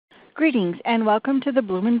Greetings, and welcome to the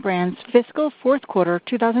Bloomin' Brands fiscal fourth quarter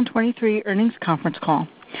 2023 earnings conference call.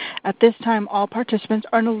 At this time, all participants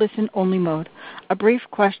are in a listen-only mode. A brief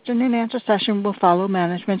question-and-answer session will follow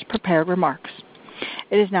management's prepared remarks.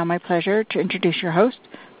 It is now my pleasure to introduce your host,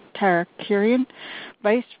 Tara Kurian,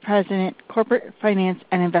 Vice President, Corporate Finance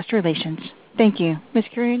and Investor Relations. Thank you. Ms.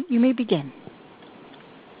 Kurian, you may begin.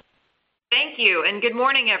 Thank you, and good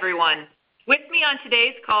morning, everyone. With me on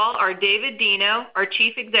today's call are David Deno, our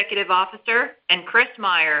Chief Executive Officer, and Chris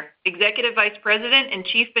Meyer, Executive Vice President and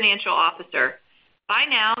Chief Financial Officer. By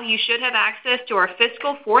now, you should have access to our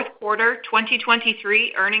fiscal fourth quarter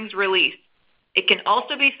 2023 earnings release. It can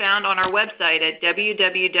also be found on our website at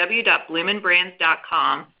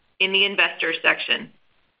www.bloominbrands.com in the Investors section.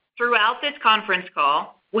 Throughout this conference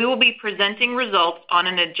call, we will be presenting results on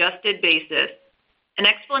an adjusted basis. An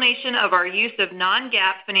explanation of our use of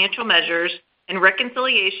non-GAAP financial measures and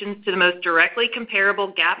reconciliations to the most directly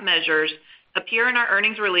comparable GAAP measures appear in our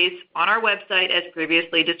earnings release on our website as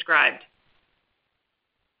previously described.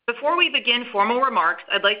 Before we begin formal remarks,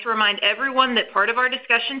 I'd like to remind everyone that part of our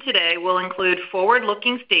discussion today will include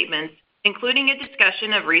forward-looking statements, including a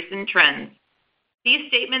discussion of recent trends. These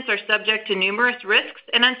statements are subject to numerous risks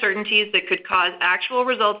and uncertainties that could cause actual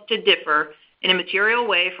results to differ in a material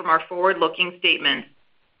way from our forward-looking statements.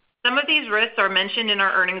 Some of these risks are mentioned in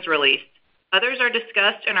our earnings release. Others are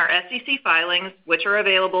discussed in our SEC filings, which are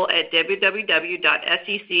available at www.sec.gov.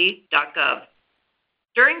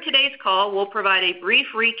 During today's call, we'll provide a brief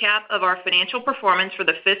recap of our financial performance for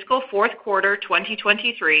the fiscal fourth quarter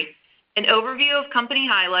 2023, an overview of company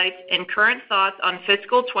highlights, and current thoughts on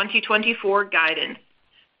fiscal 2024 guidance.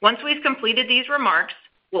 Once we've completed these remarks,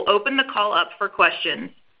 we'll open the call up for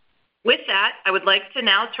questions. With that, I would like to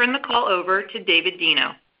now turn the call over to David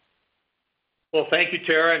Deno. Well, thank you,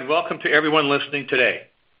 Tara, and welcome to everyone listening today.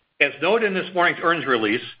 As noted in this morning's earnings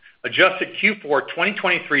release, adjusted Q4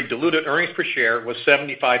 2023 diluted earnings per share was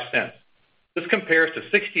 75 cents. This compares to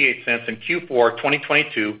 68 cents in Q4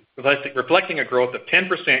 2022, reflecting a growth of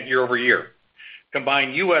 10% year-over-year.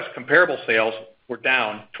 Combined U.S. comparable sales were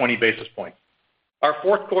down 20 basis points. Our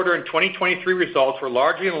fourth quarter and 2023 results were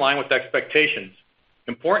largely in line with expectations.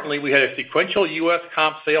 Importantly, we had a sequential U.S.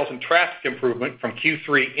 comp sales and traffic improvement from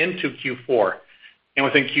Q3 into Q4. And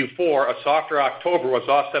within Q4, a softer October was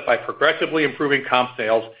offset by progressively improving comp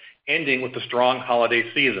sales, ending with a strong holiday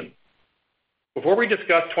season. Before we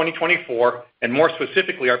discuss 2024, and more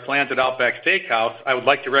specifically our plans at Outback Steakhouse, I would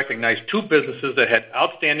like to recognize two businesses that had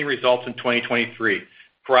outstanding results in 2023,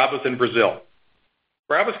 Carrabba's and Brazil.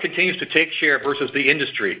 Carrabba's continues to take share versus the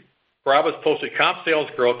industry. Carrabba's posted comp sales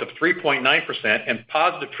growth of 3.9% and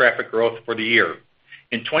positive traffic growth for the year.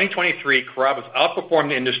 In 2023, Carrabba's outperformed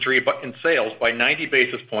the industry in sales by 90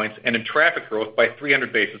 basis points and in traffic growth by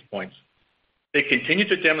 300 basis points. They continue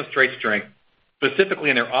to demonstrate strength, specifically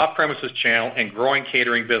in their off-premises channel and growing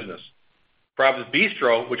catering business. Carrabba's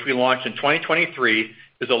Bistro, which we launched in 2023,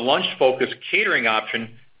 is a lunch-focused catering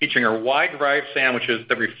option featuring a wide variety of sandwiches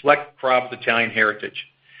that reflect Carrabba's Italian heritage.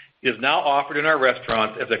 It is now offered in our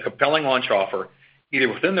restaurants as a compelling lunch offer, either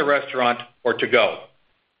within the restaurant or to go.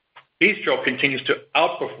 Bistro continues to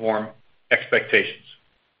outperform expectations.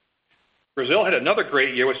 Brazil had another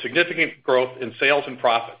great year with significant growth in sales and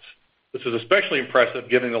profits. This is especially impressive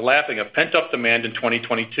given the lapping of pent-up demand in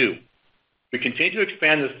 2022. We continue to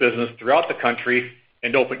expand this business throughout the country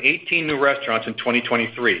and open 18 new restaurants in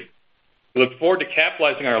 2023. We look forward to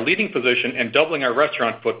capitalizing on our leading position and doubling our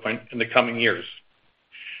restaurant footprint in the coming years.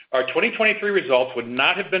 Our 2023 results would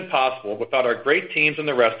not have been possible without our great teams in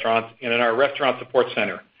the restaurants and in our restaurant support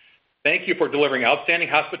center. Thank you for delivering outstanding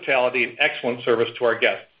hospitality and excellent service to our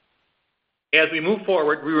guests. As we move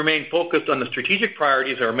forward, we remain focused on the strategic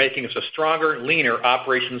priorities that are making us a stronger, leaner,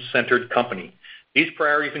 operations-centered company. These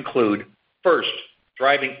priorities include, first,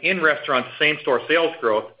 driving in-restaurant same-store sales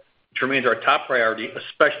growth, which remains our top priority,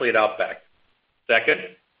 especially at Outback. Second,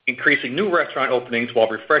 increasing new restaurant openings while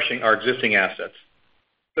refreshing our existing assets.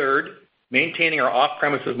 Third, maintaining our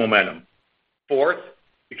off-premises momentum. Fourth,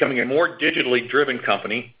 becoming a more digitally driven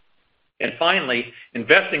company. And finally,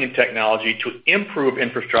 investing in technology to improve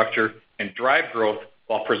infrastructure and drive growth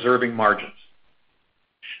while preserving margins.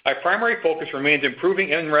 Our primary focus remains improving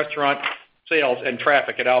in-restaurant sales and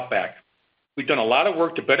traffic at Outback. We've done a lot of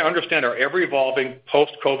work to better understand our ever-evolving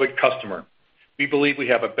post-COVID customer. We believe we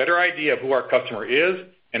have a better idea of who our customer is,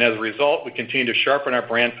 and as a result, we continue to sharpen our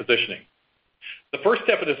brand positioning. The first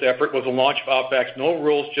step of this effort was the launch of Outback's No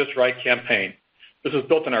Rules, Just Right campaign. This is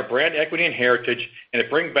built on our brand equity and heritage, and it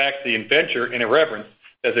brings back the adventure and irreverence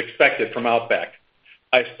as expected from Outback.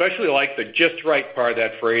 I especially like the just right part of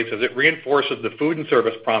that phrase as it reinforces the food and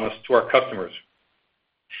service promise to our customers.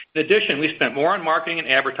 In addition, we spent more on marketing and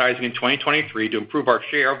advertising in 2023 to improve our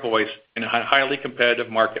share of voice in a highly competitive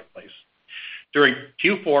marketplace. During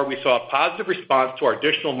Q4, we saw a positive response to our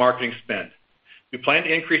additional marketing spend. We plan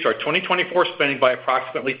to increase our 2024 spending by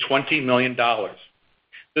approximately $20 million.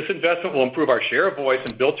 This investment will improve our share of voice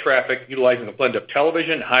and build traffic utilizing a blend of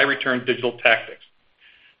television and high-return digital tactics.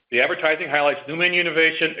 The advertising highlights new menu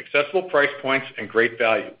innovation, accessible price points, and great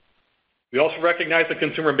value. We also recognize the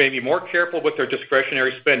consumer may be more careful with their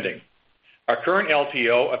discretionary spending. Our current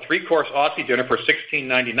LTO, a 3-course Aussie dinner for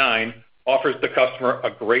 $16.99, offers the customer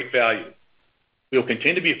a great value. We will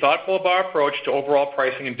continue to be thoughtful about our approach to overall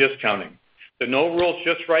pricing and discounting. The No Rules,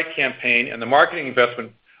 Just Right campaign and the marketing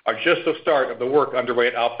investment are just the start of the work underway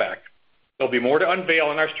at Outback. There'll be more to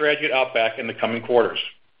unveil in our strategy at Outback in the coming quarters.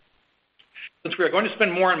 Since we are going to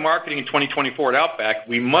spend more on marketing in 2024 at Outback,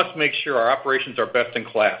 we must make sure our operations are best in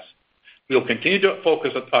class. We will continue to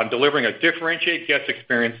focus on delivering a differentiated guest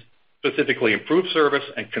experience, specifically improved service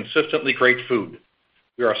and consistently great food.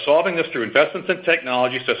 We are solving this through investments in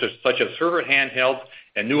technology such as server handhelds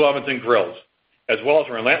and new ovens and grills, as well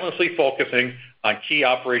as relentlessly focusing on key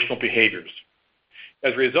operational behaviors.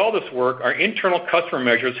 As a result of this work, our internal customer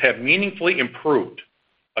measures have meaningfully improved.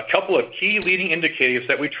 A couple of key leading indicators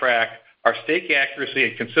that we track are steak accuracy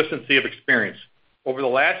and consistency of experience. Over the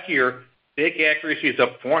last year, steak accuracy is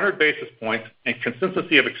up 400 basis points and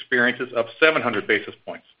consistency of experience is up 700 basis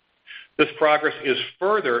points. This progress is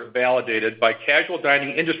further validated by casual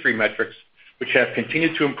dining industry metrics, which have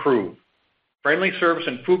continued to improve. Friendly service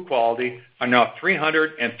and food quality are now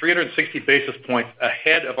 300 and 360 basis points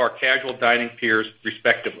ahead of our casual dining peers,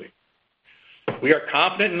 respectively. We are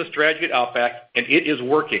confident in the strategy at Outback, and it is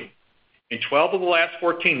working. In 12 of the last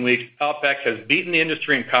 14 weeks, Outback has beaten the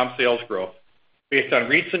industry in comp sales growth. Based on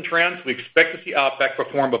recent trends, we expect to see Outback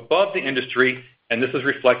perform above the industry, and this is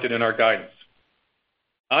reflected in our guidance.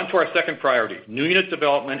 On to our second priority, new unit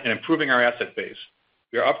development and improving our asset base.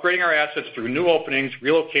 We are upgrading our assets through new openings,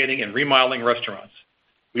 relocating, and remodeling restaurants.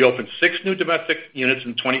 We opened 6 new domestic units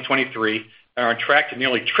in 2023 and are on track to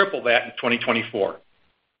nearly triple that in 2024.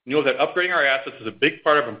 We know that upgrading our assets is a big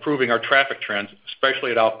part of improving our traffic trends,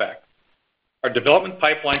 especially at Outback. Our development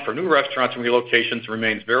pipeline for new restaurants and relocations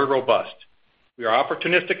remains very robust. We are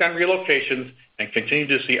opportunistic on relocations and continue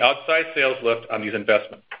to see outsized sales lift on these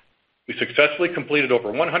investments. We successfully completed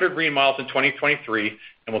over 100 remodels in 2023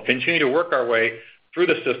 and will continue to work our way through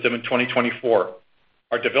the system in 2024.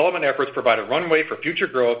 Our development efforts provide a runway for future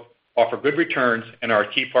growth, offer good returns, and are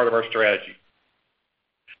a key part of our strategy.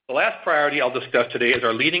 The last priority I'll discuss today is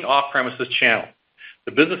our leading off-premises channel.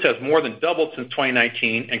 The business has more than doubled since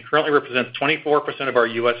 2019 and currently represents 24% of our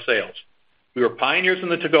U.S. sales. We were pioneers in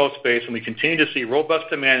the to-go space, and we continue to see robust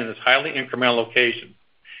demand in this highly incremental location.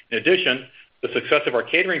 In addition, the success of our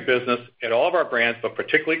catering business at all of our brands, but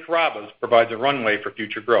particularly Carrabba's, provides a runway for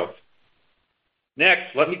future growth.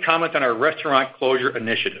 Next, let me comment on our restaurant closure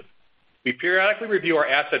initiative. We periodically review our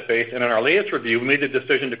asset base, and in our latest review, we made the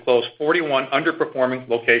decision to close 41 underperforming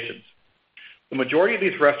locations. The majority of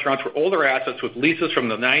these restaurants were older assets with leases from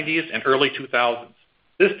the 90s and early 2000s.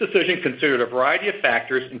 This decision considered a variety of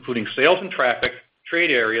factors, including sales and traffic,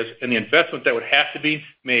 trade areas, and the investment that would have to be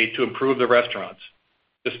made to improve the restaurants.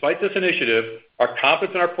 Despite this initiative, our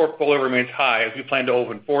confidence in our portfolio remains high as we plan to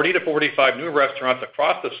open 40 to 45 new restaurants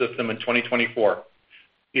across the system in 2024.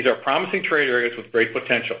 These are promising trade areas with great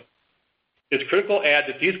potential. It's critical to add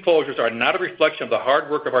that these closures are not a reflection of the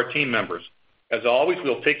hard work of our team members. As always, we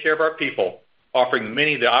will take care of our people, offering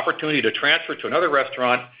many the opportunity to transfer to another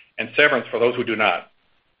restaurant and severance for those who do not.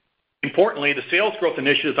 Importantly, the sales growth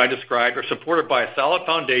initiatives I described are supported by a solid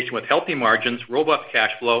foundation with healthy margins, robust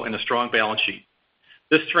cash flow, and a strong balance sheet.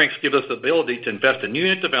 This strength gives us the ability to invest in new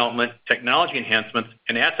unit development, technology enhancements,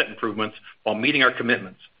 and asset improvements while meeting our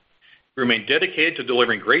commitments. We remain dedicated to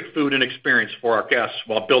delivering great food and experience for our guests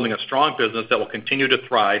while building a strong business that will continue to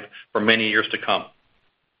thrive for many years to come.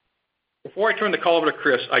 Before I turn the call over to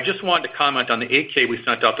Chris, I just wanted to comment on the 8K we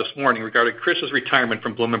sent out this morning regarding Chris's retirement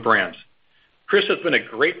from Bloomin' Brands. Chris has been a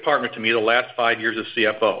great partner to me the last 5 years as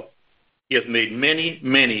CFO. He has made many,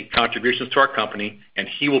 many contributions to our company, and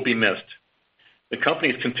he will be missed. The company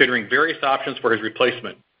is considering various options for his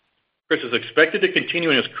replacement. Chris is expected to continue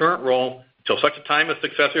in his current role until such a time a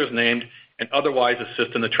successor is named and otherwise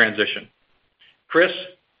assist in the transition. Chris,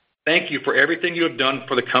 thank you for everything you have done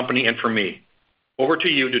for the company and for me. Over to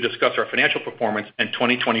you to discuss our financial performance and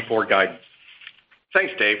 2024 guidance.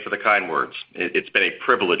 Thanks, Dave, for the kind words. It's been a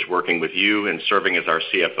privilege working with you and serving as our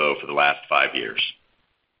CFO for the last 5 years.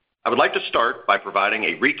 I would like to start by providing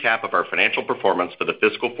a recap of our financial performance for the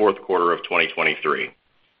fiscal fourth quarter of 2023.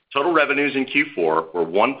 Total revenues in Q4 were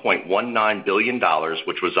 $1.19 billion,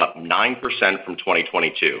 which was up 9% from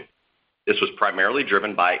 2022. This was primarily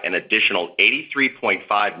driven by an additional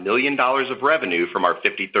 $83.5 million of revenue from our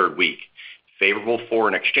 53rd week, favorable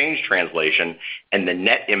foreign exchange translation, and the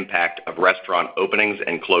net impact of restaurant openings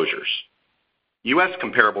and closures. U.S.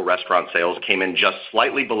 comparable restaurant sales came in just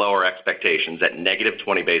slightly below our expectations at negative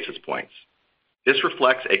 20 basis points. This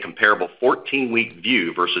reflects a comparable 14-week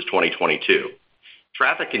view versus 2022.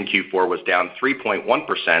 Traffic in Q4 was down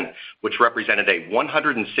 3.1%, which represented a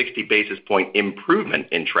 160 basis point improvement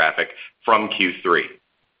in traffic from Q3.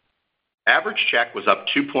 Average check was up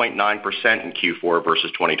 2.9% in Q4 versus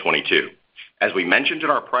 2022. As we mentioned in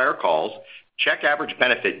our prior calls, check average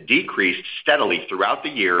benefit decreased steadily throughout the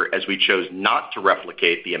year as we chose not to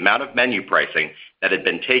replicate the amount of menu pricing that had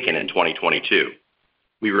been taken in 2022.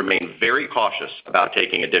 We remain very cautious about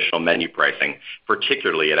taking additional menu pricing,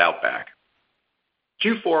 particularly at Outback.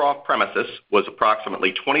 Q4 off-premises was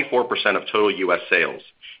approximately 24% of total U.S. sales.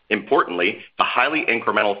 Importantly, the highly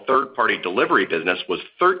incremental third-party delivery business was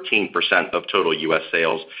 13% of total U.S.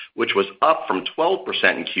 sales, which was up from 12%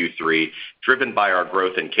 in Q3, driven by our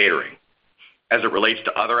growth in catering. As it relates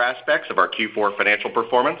to other aspects of our Q4 financial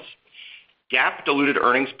performance, GAAP diluted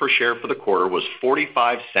earnings per share for the quarter was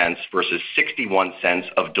 45 cents versus 61 cents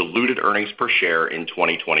of diluted earnings per share in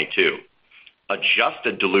 2022.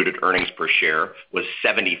 Adjusted diluted earnings per share was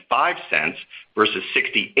 75 cents versus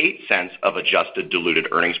 68 cents of adjusted diluted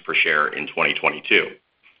earnings per share in 2022.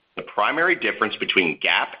 The primary difference between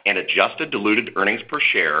GAAP and adjusted diluted earnings per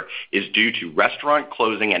share is due to restaurant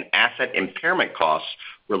closing and asset impairment costs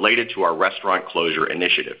related to our restaurant closure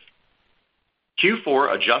initiative.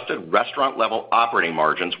 Q4 adjusted restaurant-level operating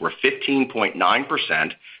margins were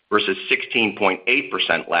 15.9% versus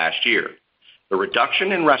 16.8% last year. The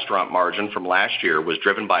reduction in restaurant margin from last year was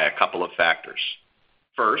driven by a couple of factors.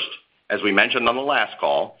 First, as we mentioned on the last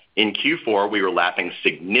call, in Q4 we were lapping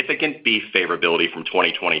significant beef favorability from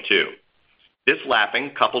 2022. This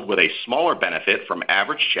lapping, coupled with a smaller benefit from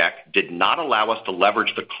average check, did not allow us to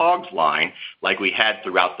leverage the COGS line like we had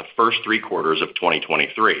throughout the first 3 quarters of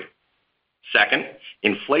 2023. Second,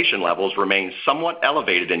 inflation levels remained somewhat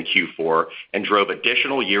elevated in Q4 and drove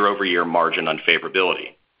additional year-over-year margin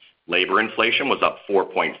unfavorability. Labor inflation was up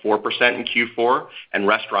 4.4% in Q4, and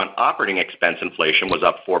restaurant operating expense inflation was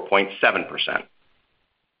up 4.7%.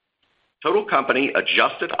 Total company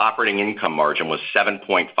adjusted operating income margin was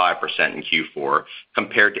 7.5% in Q4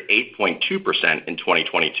 compared to 8.2% in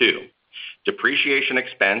 2022. Depreciation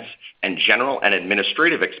expense and general and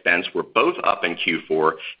administrative expense were both up in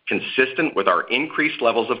Q4, consistent with our increased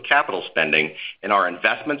levels of capital spending and our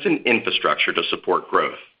investments in infrastructure to support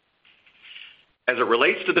growth. As it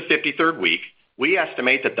relates to the 53rd week, we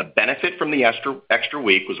estimate that the benefit from the extra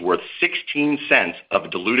week was worth 16 cents of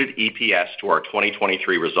diluted EPS to our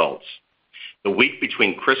 2023 results. The week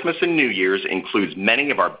between Christmas and New Year's includes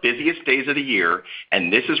many of our busiest days of the year,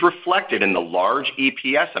 and this is reflected in the large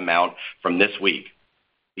EPS amount from this week.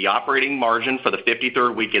 The operating margin for the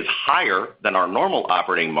 53rd week is higher than our normal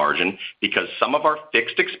operating margin because some of our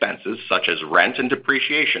fixed expenses, such as rent and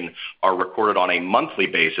depreciation, are recorded on a monthly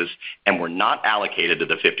basis and were not allocated to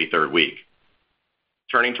the 53rd week.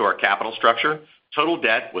 Turning to our capital structure, total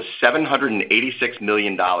debt was $786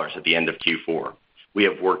 million at the end of Q4. We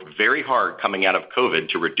have worked very hard coming out of COVID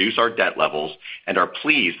to reduce our debt levels and are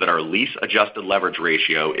pleased that our lease-adjusted leverage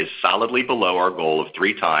ratio is solidly below our goal of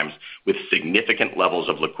 3 times with significant levels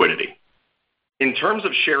of liquidity. In terms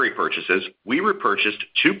of share repurchases, we repurchased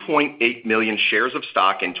 2.8 million shares of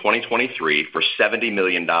stock in 2023 for $70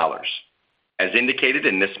 million. As indicated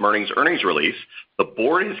in this morning's earnings release, the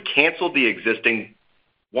board has canceled the existing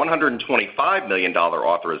 $125 million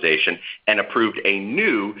authorization and approved a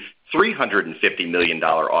new $350 million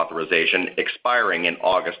authorization expiring in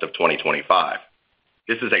August of 2025.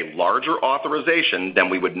 This is a larger authorization than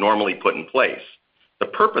we would normally put in place. The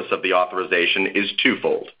purpose of the authorization is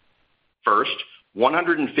twofold. First,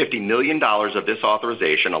 $150 million of this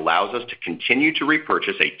authorization allows us to continue to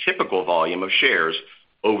repurchase a typical volume of shares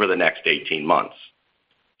over the next 18 months.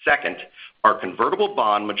 Second, our convertible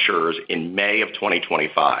bond matures in May of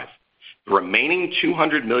 2025. The remaining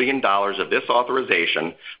 $200 million of this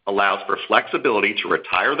authorization allows for flexibility to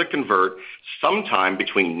retire the convert sometime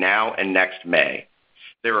between now and next May.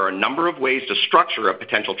 There are a number of ways to structure a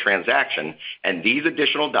potential transaction, and these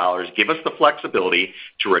additional dollars give us the flexibility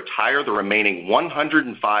to retire the remaining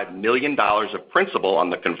 $105 million of principal on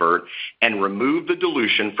the convert and remove the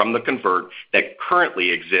dilution from the convert that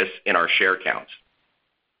currently exists in our share count.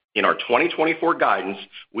 In our 2024 guidance,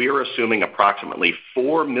 we are assuming approximately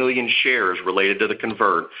 4 million shares related to the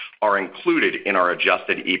convert are included in our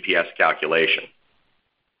adjusted EPS calculation.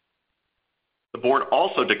 The board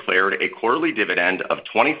also declared a quarterly dividend of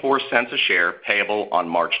 24 cents a share payable on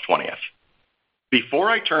March 20th. Before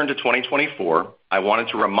I turn to 2024, I wanted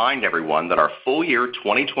to remind everyone that our full year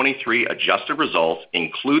 2023 adjusted results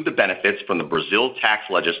include the benefits from the Brazil tax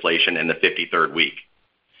legislation in the 53rd week.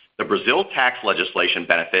 The Brazil tax legislation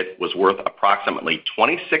benefit was worth approximately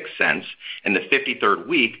 26 cents, and the 53rd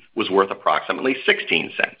week was worth approximately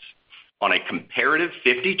 16 cents. On a comparative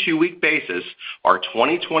 52-week basis, our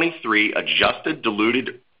 2023 adjusted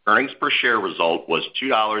diluted earnings per share result was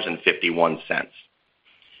 $2.51.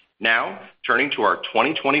 Now, turning to our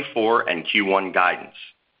 2024 and Q1 guidance.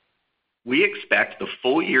 We expect the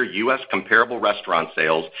full year U.S. comparable restaurant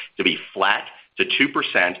sales to be flat to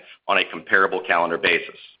 2% on a comparable calendar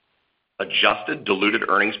basis. Adjusted diluted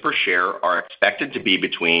earnings per share are expected to be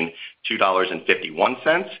between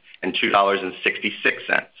 $2.51 and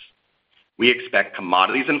 $2.66. We expect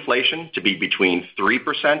commodities inflation to be between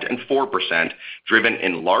 3% and 4%, driven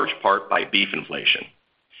in large part by beef inflation.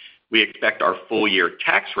 We expect our full year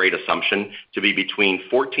tax rate assumption to be between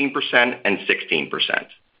 14% and 16%.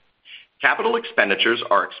 Capital expenditures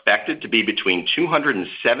are expected to be between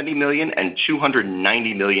 $270 million and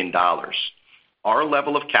 $290 million. Our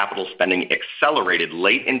level of capital spending accelerated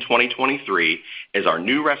late in 2023 as our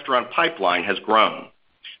new restaurant pipeline has grown.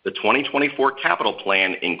 The 2024 capital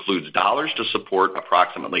plan includes dollars to support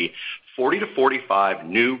approximately 40 to 45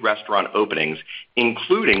 new restaurant openings,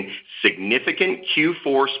 including significant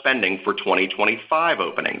Q4 spending for 2025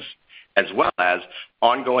 openings, as well as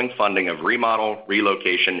ongoing funding of remodel,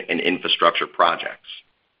 relocation, and infrastructure projects.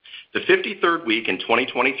 The 53rd week in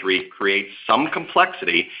 2023 creates some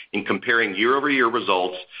complexity in comparing year-over-year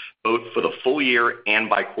results both for the full year and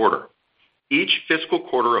by quarter. Each fiscal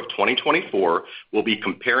quarter of 2024 will be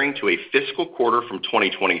comparing to a fiscal quarter from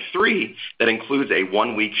 2023 that includes a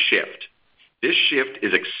one-week shift. This shift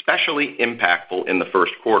is especially impactful in the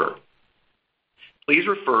first quarter. Please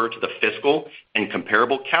refer to the fiscal and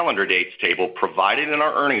comparable calendar dates table provided in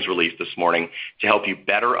our earnings release this morning to help you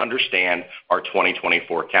better understand our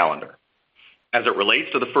 2024 calendar. As it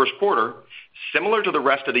relates to the first quarter, similar to the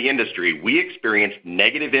rest of the industry, we experienced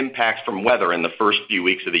negative impacts from weather in the first few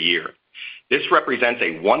weeks of the year. This represents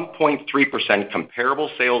a 1.3% comparable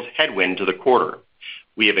sales headwind to the quarter.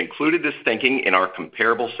 We have included this thinking in our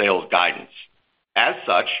comparable sales guidance. As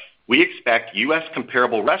such, we expect U.S.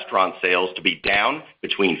 comparable restaurant sales to be down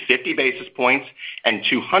between 50 basis points and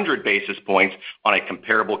 200 basis points on a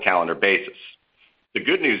comparable calendar basis. The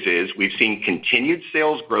good news is we've seen continued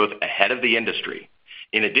sales growth ahead of the industry.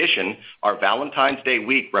 In addition, our Valentine's Day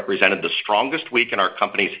week represented the strongest week in our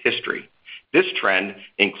company's history. This trend,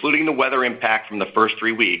 including the weather impact from the first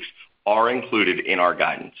 3 weeks, are included in our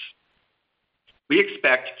guidance. We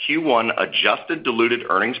expect Q1 adjusted diluted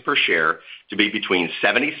earnings per share to be between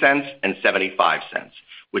 70 cents and 75 cents,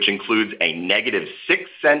 which includes a negative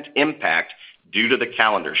 6-cent impact due to the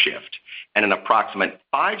calendar shift and an approximate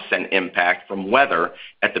 5-cent impact from weather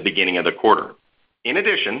at the beginning of the quarter. In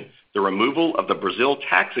addition, the removal of the Brazil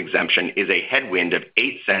tax exemption is a headwind of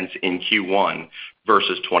 8 cents in Q1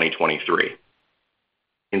 versus 2023.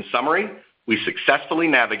 In summary, we successfully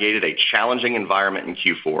navigated a challenging environment in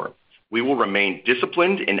Q4. We will remain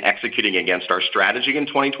disciplined in executing against our strategy in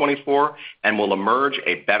 2024 and will emerge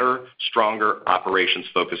a better, stronger,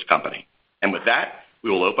 operations-focused company. And with that, we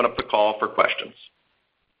will open up the call for questions.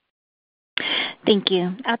 Thank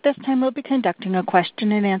you. At this time, we'll be conducting a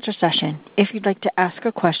question-and-answer session. If you'd like to ask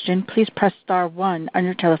a question, please press star 1 on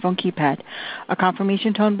your telephone keypad. A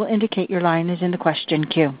confirmation tone will indicate your line is in the question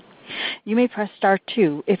queue. You may press star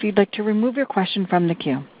 2 if you'd like to remove your question from the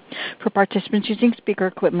queue. For participants using speaker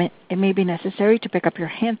equipment, it may be necessary to pick up your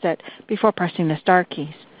handset before pressing the star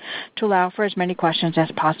keys. To allow for as many questions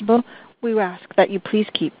as possible, we ask that you please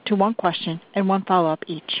keep to one question and one follow-up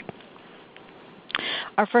each.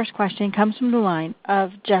 Our first question comes from the line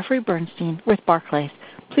of Jeffrey Bernstein with Barclays.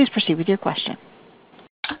 Please proceed with your question.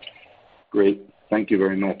 Great. Thank you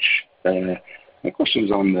very much. My question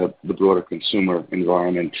is on the broader consumer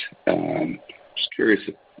environment. Just curious,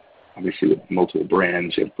 obviously with multiple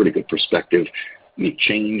brands, you have pretty good perspective. Any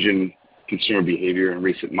change in consumer behavior in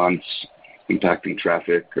recent months impacting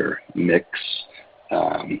traffic or mix?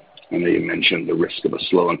 I know you mentioned the risk of a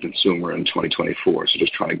slowing consumer in 2024, so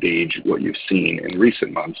just trying to gauge what you've seen in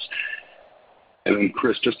recent months. And then,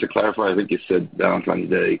 Chris, just to clarify, I think you said Valentine's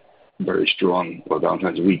Day very strong, or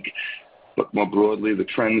Valentine's Week But more broadly, the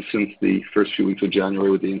trends since the first few weeks of January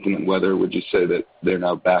with the inclement weather, would you say that they're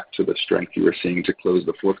now back to the strength you were seeing to close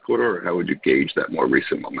the fourth quarter, or how would you gauge that more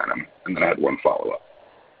recent momentum? And then I had one follow-up.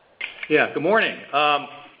 Yeah, good morning.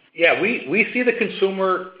 We see the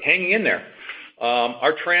consumer hanging in there.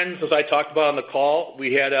 Our trends, as I talked about on the call,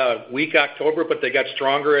 we had a weak October, but they got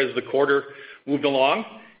stronger as the quarter moved along,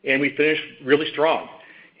 and we finished really strong.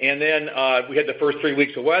 And then we had the first 3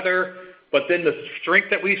 weeks of weather, but then the strength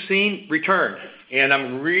that we've seen returned. And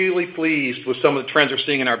I'm really pleased with some of the trends we're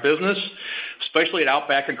seeing in our business, especially at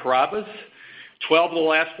Outback and Carrabba's. 12 of the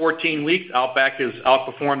last 14 weeks, Outback has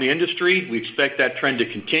outperformed the industry. We expect that trend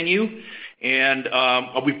to continue. And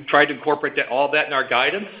we've tried to incorporate all that in our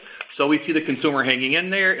guidance. So we see the consumer hanging in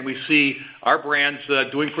there, and we see our brands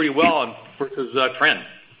doing pretty well versus trend.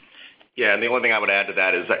 Yeah, and the only thing I would add to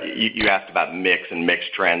that is that you asked about mix and mix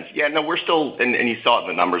trends. Yeah, no, we're still, and you saw it in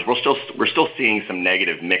the numbers, we're still seeing some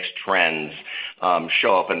negative mix trends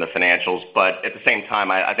show up in the financials. But at the same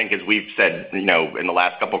time, I think as we've said, in the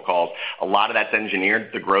last couple of calls, a lot of that's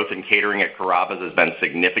engineered. The growth in catering at Carrabba's has been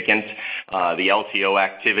significant. The LTO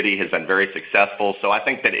activity has been very successful. So I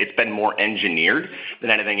think that it's been more engineered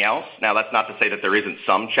than anything else. Now, that's not to say that there isn't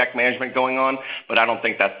some check management going on, but I don't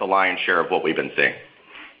think that's the lion's share of what we've been seeing.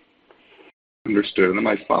 Understood. And then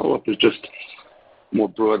my follow-up is just more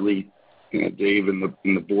broadly, Dave, in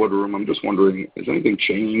the boardroom, I'm just wondering, has anything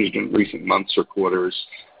changed in recent months or quarters?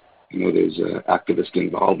 There's activist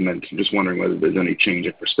involvement. I'm just wondering whether there's any change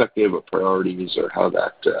in perspective or priorities, or how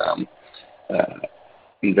that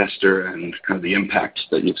investor and kind of the impact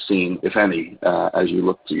that you've seen, if any, as you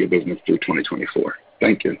look to your business through 2024.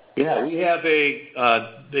 Thank you. Yeah, we have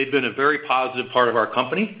they've been a very positive part of our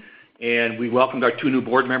company. And we welcomed our 2 new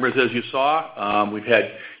board members, as you saw. We've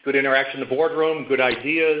had good interaction in the boardroom, good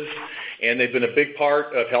ideas, and they've been a big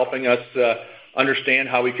part of helping us understand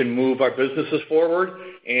how we can move our businesses forward.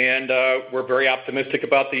 And we're very optimistic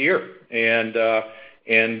about the year. And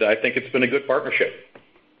I think it's been a good partnership.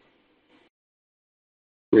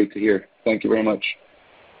 Great to hear. Thank you very much.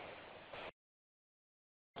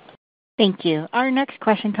 Thank you. Our next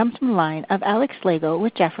question comes from the line of Alex Slagle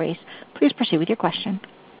with Jefferies. Please proceed with your question.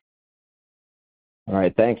 All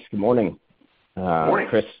right, thanks. Good morning. Morning.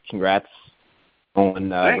 Chris, congrats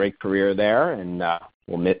on a great career there, and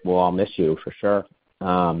we'll all miss you for sure.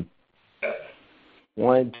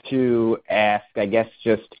 Wanted to ask, I guess,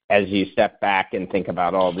 just as you step back and think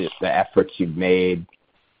about all the efforts you've made,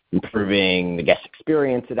 improving the guest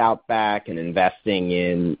experience at Outback and investing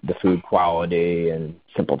in the food quality and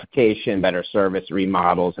simplification, better service,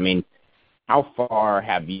 remodels. I mean, how far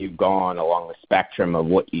have you gone along the spectrum of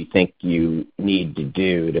what you think you need to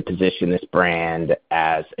do to position this brand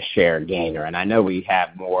as a share gainer? And I know we have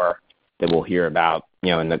more that we'll hear about,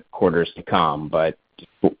 in the quarters to come, but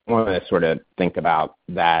just want to sort of think about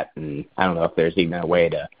that. And I don't know if there's even a way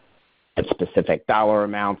to add specific dollar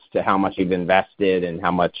amounts to how much you've invested and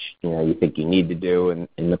how much, you think you need to do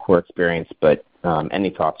in the core experience, but any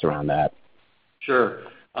thoughts around that? Sure.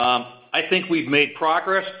 I think we've made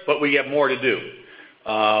progress, but we have more to do.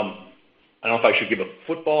 I don't know if I should give a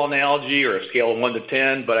football analogy or a scale of 1 to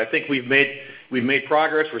 10, but I think we've made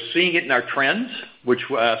progress. We're seeing it in our trends, which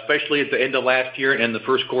especially at the end of last year and the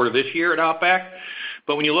first quarter of this year at Outback.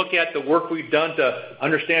 But when you look at the work we've done to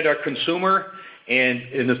understand our consumer and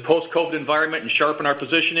in this post-COVID environment and sharpen our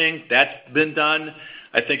positioning, that's been done.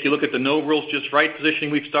 I think you look at the No Rules, Just Right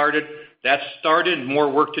positioning we've started. That's started.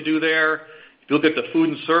 More work to do there. If you look at the food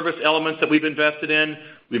and service elements that we've invested in,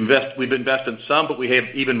 we've invested in some, but we have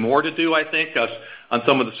even more to do, I think, on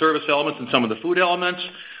some of the service elements and some of the food elements.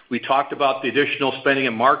 We talked about the additional spending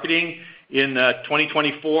and marketing in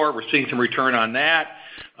 2024. We're seeing some return on that.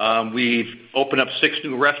 We've opened up 6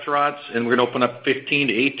 new restaurants, and we're going to open up 15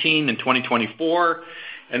 to 18 in 2024,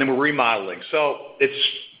 and then we're remodeling. So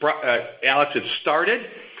Alex, it's started,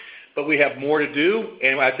 but we have more to do,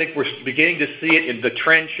 and I think we're beginning to see it in the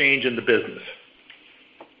trend change in the business.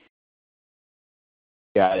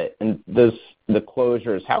 Got it. And the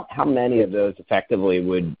closures, how many of those effectively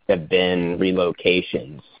would have been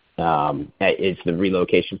relocations? Is the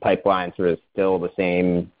relocation pipeline sort of still the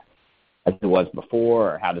same as it was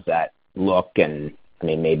before, or how does that look? And I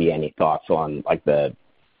mean, maybe any thoughts on like the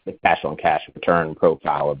cash on cash return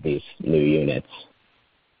profile of these new units?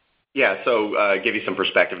 Yeah, so give you some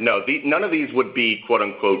perspective. No, none of these would be, quote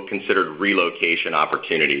unquote, considered relocation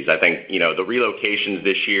opportunities. I think, the relocations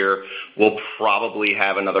this year will probably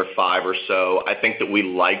have another 5 or so. I think that we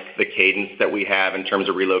like the cadence that we have in terms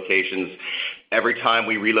of relocations. Every time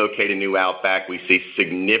we relocate a new Outback, we see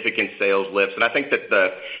significant sales lifts. And I think that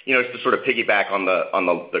to sort of piggyback on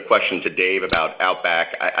the question to Dave about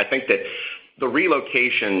Outback, I think that the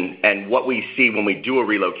relocation and what we see when we do a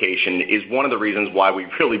relocation is one of the reasons why we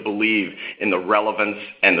really believe in the relevance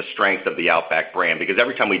and the strength of the Outback brand, because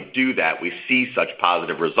every time we do that, we see such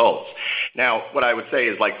positive results. Now, what I would say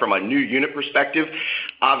is, like, from a new unit perspective,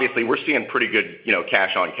 obviously we're seeing pretty good,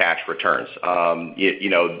 cash on cash returns.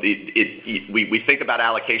 We think about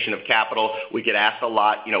allocation of capital. We get asked a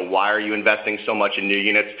lot, why are you investing so much in new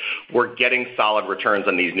units? We're getting solid returns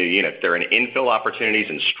on these new units. They're in infill opportunities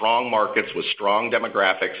in strong markets with strong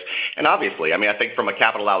demographics. And obviously, I think from a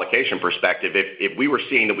capital allocation perspective, if we were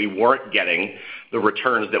seeing that we weren't getting the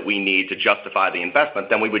returns that we need to justify the investment,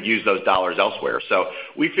 then we would use those dollars elsewhere. So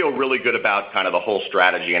we feel really good about kind of the whole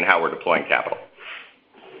strategy and how we're deploying capital.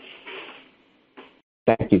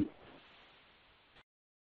 Thank you.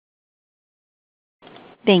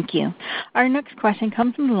 Thank you. Our next question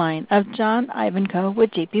comes from the line of John Ivankoe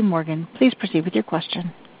with J.P. Morgan. Please proceed with your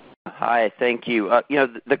question. Hi, thank you.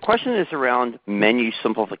 The question is around menu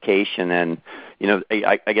simplification, and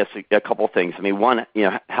I guess a couple things. One,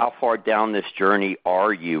 how far down this journey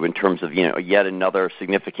are you in terms of yet another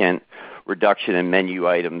significant reduction in menu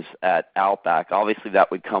items at Outback? Obviously,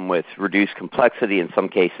 that would come with reduced complexity. In some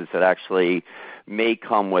cases, it actually may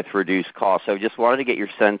come with reduced costs. So I just wanted to get your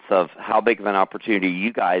sense of how big of an opportunity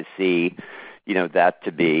you guys see that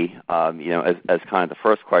to be, as kind of the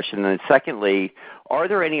first question. And then secondly, are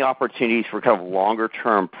there any opportunities for kind of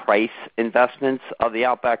longer-term price investments of the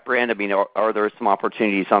Outback brand? Are there some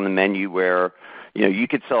opportunities on the menu where, you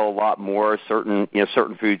could sell a lot more certain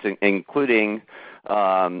foods, including,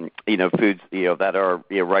 foods, that are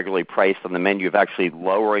regularly priced on the menu, of actually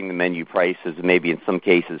lowering the menu prices and maybe in some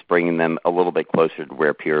cases bringing them a little bit closer to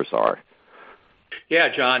where peers are? Yeah,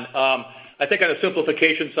 John. I think on the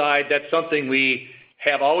simplification side, that's something we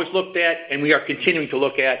have always looked at and we are continuing to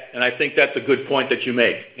look at, and I think that's a good point that you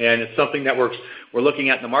make. And it's something that we're looking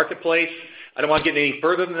at in the marketplace. I don't want to get any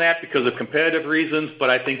further than that because of competitive reasons, but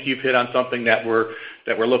I think you've hit on something that we're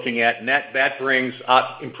looking at, and that brings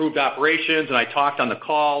improved operations. And I talked on the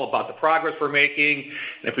call about the progress we're making,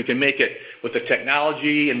 and if we can make it with the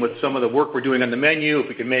technology and with some of the work we're doing on the menu, if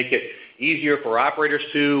we can make it easier for operators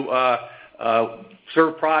to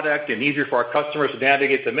serve product and easier for our customers to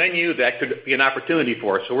navigate the menu, that could be an opportunity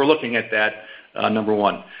for us. So we're looking at that, number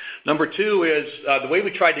one. Number two is the way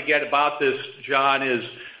we tried to get about this, John, is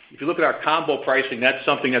if you look at our combo pricing, that's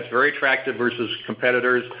something that's very attractive versus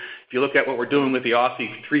competitors. If you look at what we're doing with the Aussie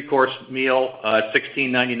 3-course meal at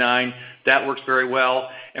 $16.99, that works very well.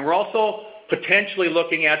 And we're also potentially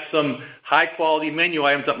looking at some high-quality menu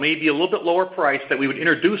items that may be a little bit lower price that we would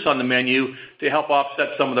introduce on the menu to help offset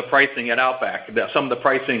some of the pricing at Outback, some of the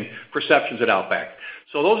pricing perceptions at Outback.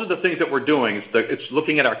 So those are the things that we're doing. It's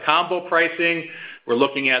looking at our combo pricing. We're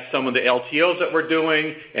looking at some of the LTOs that we're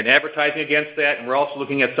doing and advertising against that, and we're also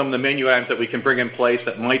looking at some of the menu items that we can bring in place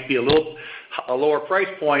that might be a lower price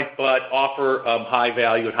point but offer high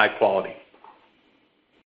value and high quality.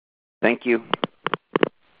 Thank you.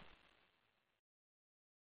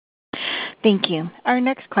 Thank you. Our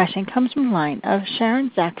next question comes from the line of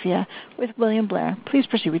Sharon Zackfia with William Blair. Please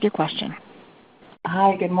proceed with your question.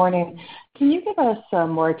 Hi, good morning. Can you give us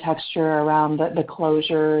some more texture around the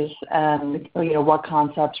closures and what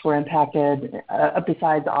concepts were impacted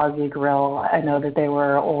besides Aussie Grill? I know that they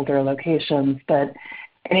were older locations, but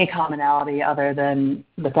any commonality other than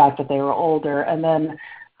the fact that they were older? And then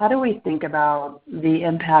how do we think about the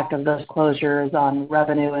impact of those closures on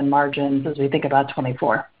revenue and margins as we think about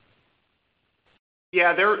 24?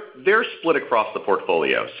 Yeah, they're split across the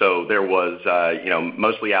portfolio. So there was,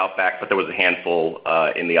 mostly Outback, but there was a handful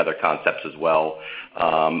in the other concepts as well.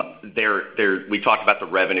 We talked about the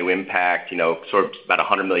revenue impact. Sort of about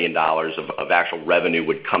 $100 million of actual revenue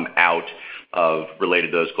would come out of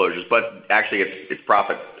related to those closures. But actually, it's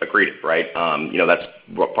profit accretive, right? That's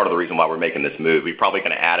part of the reason why we're making this move. We're probably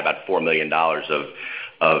going to add about $4 million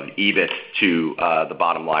of EBIT to the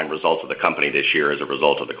bottom line results of the company this year as a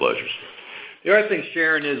result of the closures. The other thing,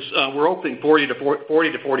 Sharon, is we're opening 40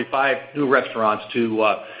 to 45 new restaurants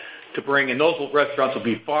to bring, and those restaurants will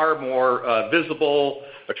be far more visible,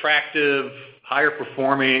 attractive, higher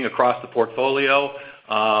performing across the portfolio,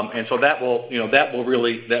 and so that will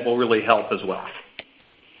really help as well.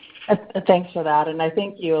 Thanks for that. And I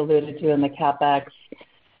think you alluded to in the CapEx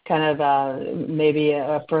kind of maybe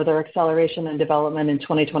a further acceleration in development in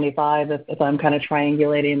 2025, if I'm kind of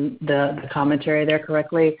triangulating the commentary there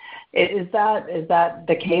correctly. Is that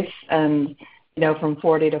the case? And, from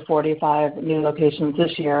 40 to 45 new locations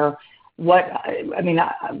this year, what kind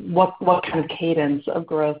of cadence of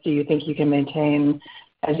growth do you think you can maintain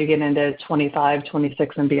as you get into 25,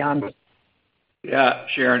 26, and beyond? Yeah,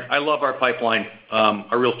 Sharon, I love our pipeline.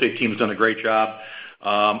 Our real estate team has done a great job.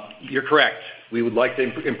 You're correct. We would like to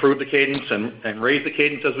improve the cadence and raise the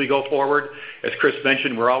cadence as we go forward. As Chris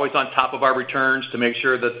mentioned, we're always on top of our returns to make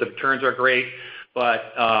sure that the returns are great.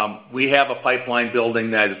 But we have a pipeline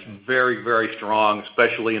building that is very, very strong,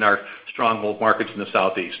 especially in our stronghold markets in the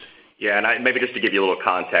Southeast. Yeah, and maybe just to give you a little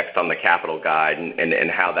context on the capital guide and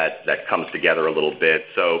how that comes together a little bit.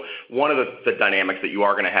 So one of the dynamics that you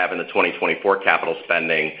are going to have in the 2024 capital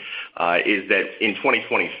spending is that in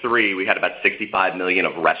 2023, we had about $65 million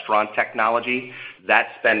of restaurant technology. That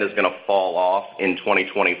spend is going to fall off in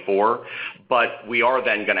 2024, but we are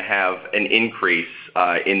then going to have an increase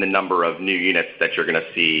in the number of new units that you're going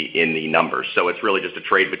to see in the numbers. So it's really just a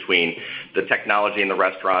trade between the technology and the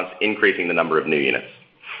restaurants increasing the number of new units.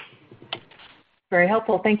 Very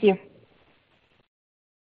helpful. Thank you.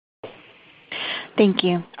 Thank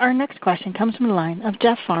you. Our next question comes from the line of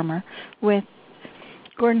Jeff Farmer with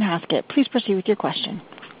Gordon Haskett. Please proceed with your question.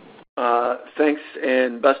 Thanks,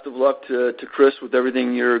 and best of luck to Chris with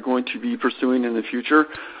everything you're going to be pursuing in the future.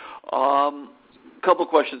 Couple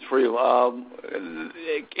questions for you.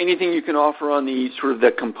 Anything you can offer on the sort of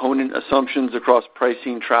the component assumptions across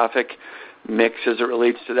pricing, traffic, mix as it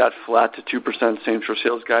relates to that flat to 2% same-store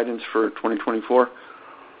sales guidance for 2024?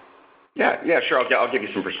 Yeah, sure. I'll give you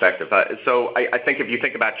some perspective. So I think if you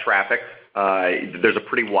think about traffic, there's a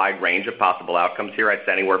pretty wide range of possible outcomes here. I'd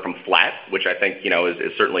say anywhere from flat, which I think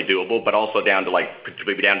is certainly doable, but also down to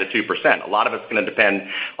maybe down to 2%. A lot of it's going to depend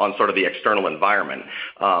on sort of the external environment.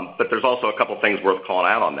 But there's also a couple things worth calling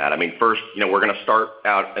out on that. I mean, first, we're going to start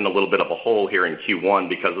out in a little bit of a hole here in Q1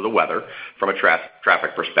 because of the weather from a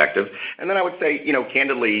traffic perspective. And then I would say,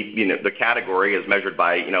 candidly, the category is measured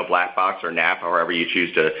by Black Box or NAP, however you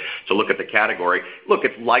choose to look at the category. Look,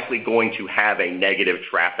 it's likely going to have a negative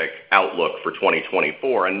traffic outlook for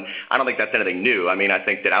 2024, and I don't think that's anything new. I mean, I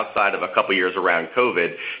think that outside of a couple years around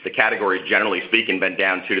COVID, the category's generally speaking been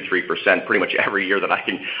down 2 to 3% pretty much every year that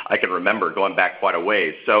I can remember, going back quite a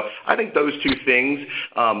ways. So I think those two things,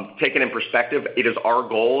 taken in perspective, it is our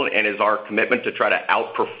goal and is our commitment to try to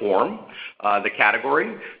outperform the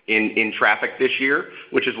category in traffic this year,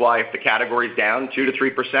 which is why if the category's down 2 to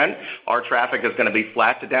 3%, our traffic is going to be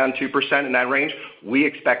flat to down 2% in that range. We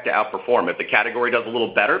expect to outperform. If the category does a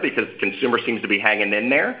little better because the consumer seems to be hanging in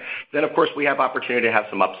there, then of course we have opportunity to have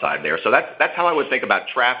some upside there. So that's how I would think about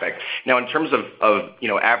traffic. Now, in terms of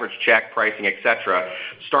average check, pricing, et cetera,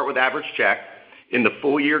 start with average check. In the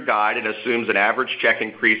full year guide, it assumes an average check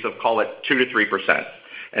increase of, call it, 2 to 3%.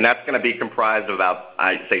 And that's going to be comprised of about,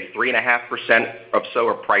 I'd say, 3.5% or so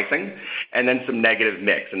of pricing, and then some negative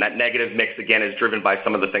mix. And that negative mix, again, is driven by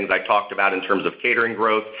some of the things I talked about in terms of catering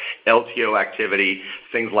growth, LTO activity,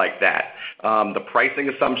 things like that. The pricing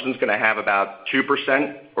assumption is going to have about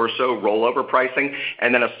 2% or so rollover pricing,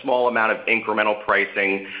 and then a small amount of incremental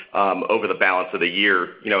pricing over the balance of the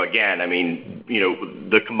year. Again, I mean,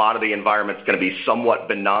 the commodity environment is going to be somewhat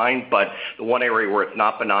benign, but the one area where it's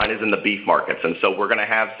not benign is in the beef markets. And so we're going to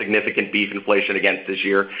have significant beef inflation again this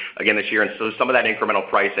year, and so some of that incremental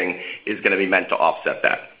pricing is going to be meant to offset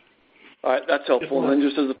that. All right, that's helpful. And then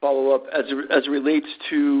just as a follow-up, as it relates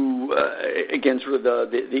to, again, sort of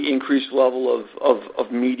the increased level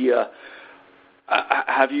of media,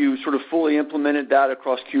 have you sort of fully implemented that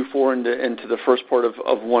across Q4 into the first part of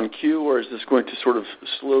 1Q, or is this going to sort of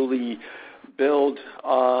slowly build?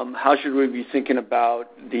 How should we be thinking about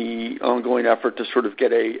the ongoing effort to sort of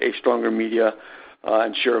get a stronger media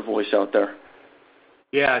and share of voice out there?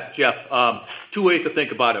 Yeah, Jeff, two ways to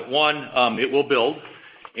think about it. One, it will build,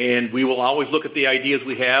 and we will always look at the ideas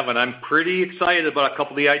we have, and I'm pretty excited about a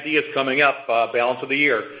couple of the ideas coming up balance of the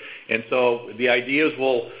year. And so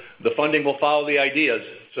the funding will follow the ideas.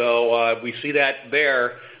 So we see that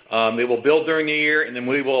there. It will build during the year, and then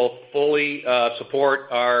we will fully support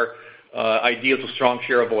our ideas with strong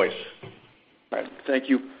share of voice. All right, thank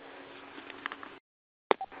you.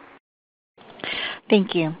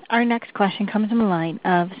 Thank you. Our next question comes from the line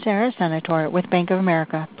of Sara Senatore with Bank of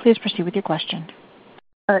America. Please proceed with your question.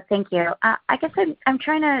 Thank you. I guess I'm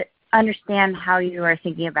trying to understand how you are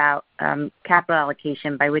thinking about capital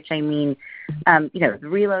allocation, by which I mean, the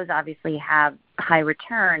reloads obviously have high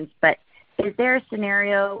returns, but is there a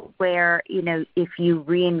scenario where, if you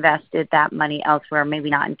reinvested that money elsewhere, maybe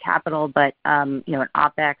not in capital, but, in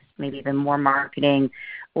OpEx, maybe even more marketing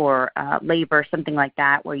or labor, something like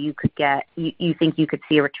that, where you think you could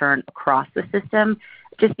see a return across the system?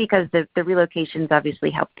 Just because the relocations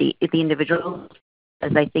obviously help the individuals.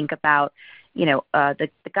 As I think about, the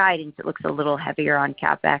guidance, it looks a little heavier on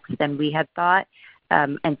CapEx than we had thought.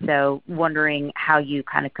 And so wondering how you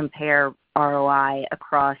kind of compare ROI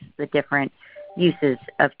across the different uses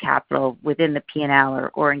of capital within the P&L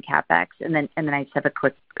or in CapEx. And then I just have a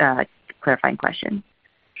quick clarifying question.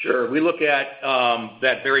 Sure. We look at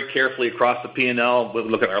that very carefully across the P&L. We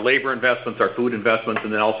look at our labor investments, our food investments,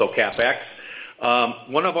 and then also CapEx.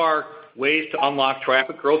 One of our ways to unlock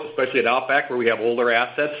traffic growth, especially at Outback where we have older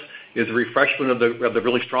assets, is the refreshment of the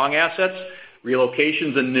really strong assets,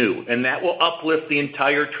 relocations, and new. And that will uplift the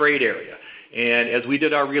entire trade area. And as we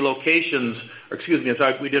did our remodels,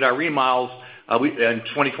 in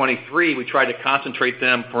 2023, we tried to concentrate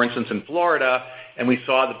them, for instance, in Florida, and we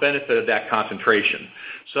saw the benefit of that concentration.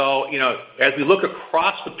 So, as we look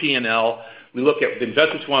across the P&L, we look at the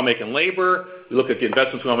investments we want to make in labor, we look at the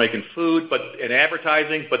investments we want to make in food, and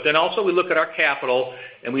advertising, but then also we look at our capital,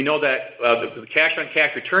 and we know that the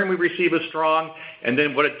cash-on-cash return we receive is strong, and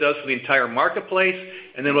then what it does for the entire marketplace,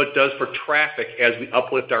 and then what it does for traffic as we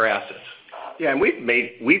uplift our assets. Yeah, and we've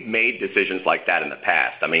made decisions like that in the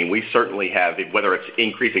past. I mean, we certainly have, whether it's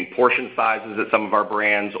increasing portion sizes at some of our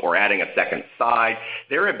brands or adding a second side,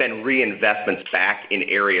 there have been reinvestments back in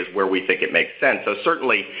areas where we think it makes sense. So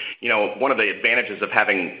certainly, one of the advantages of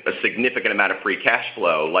having a significant amount of free cash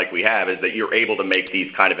flow like we have is that you're able to make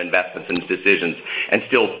these kind of investments and decisions and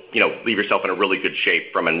still, leave yourself in a really good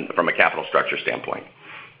shape from a capital structure standpoint.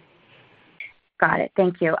 Got it.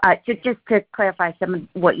 Thank you. Just to clarify, some of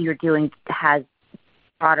what you're doing has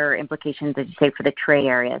broader implications, as you say, for the trade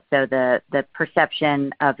area. So the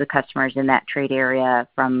perception of the customers in that trade area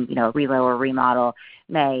from, relo or remodel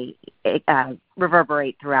may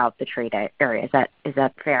reverberate throughout the trade area. Is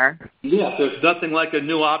that fair? Yeah. There's nothing like a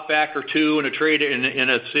new Outback or two in a trade in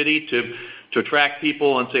a city to attract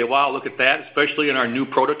people and say, wow, look at that, especially in our new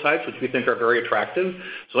prototypes, which we think are very attractive.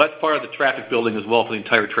 So that's part of the traffic building as well for the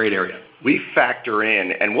entire trade area. We'll factor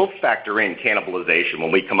in cannibalization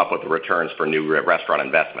when we come up with the returns for new restaurant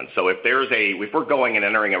investments. So if we're going and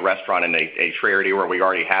entering a restaurant in a trade area where we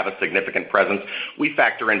already have a significant presence, we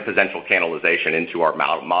factor in potential cannibalization into our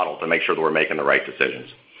model to make sure that we're making the right decisions.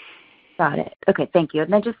 Got it. Okay, thank you.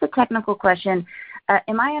 And then just a technical question.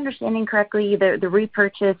 Am I understanding correctly the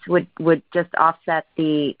repurchase would just offset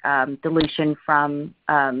the dilution from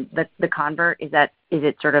the convert? Is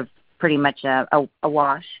it sort of pretty much a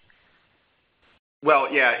wash?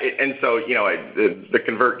 Well, yeah, and so the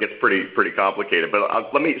convert gets pretty complicated.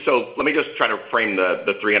 But let me just try to frame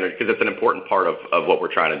the 300 because it's an important part of what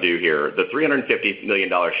we're trying to do here. The $350 million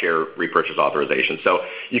share repurchase authorization. So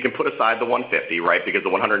you can put aside the 150, right? Because the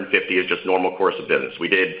 150 is just normal course of business. We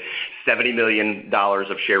did $70 million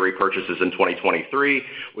of share repurchases in 2023.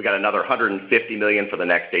 We got another $150 million for the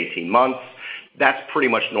next 18 months. That's pretty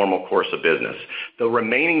much normal course of business. The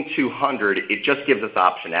remaining 200, it just gives us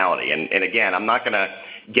optionality. And again, I'm not going to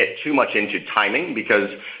get too much into timing because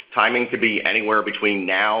timing could be anywhere between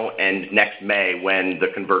now and next May when the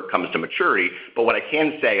convert comes to maturity. But what I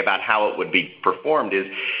can say about how it would be performed is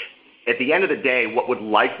at the end of the day, what would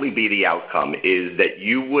likely be the outcome is that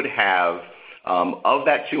you would have, of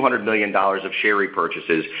that $200 million of share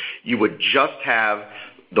repurchases, you would just have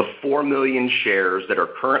the 4 million shares that are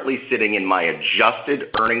currently sitting in my adjusted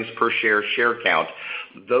earnings per share count.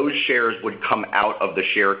 Those shares would come out of the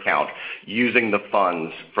share count using the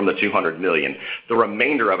funds from the 200 million. The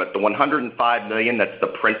remainder of it, the 105 million, that's the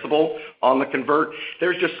principal on the convert.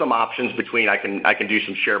 There's just some options between I can do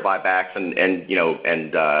some share buybacks and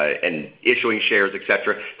issuing shares,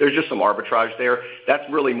 etc. There's just some arbitrage there. That's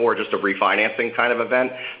really more just a refinancing kind of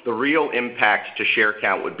event. The real impact to share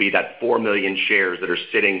count would be that 4 million shares that are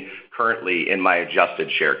sitting currently in my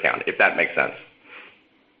adjusted share count, if that makes sense.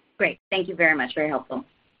 Great. Thank you very much. Very helpful.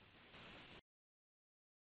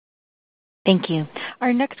 Thank you.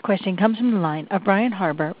 Our next question comes from the line of Brian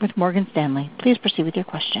Harbour with Morgan Stanley. Please proceed with your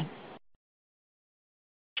question.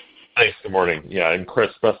 Thanks. Good morning. Yeah, and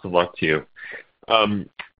Chris, best of luck to you.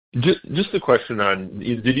 Just a question on,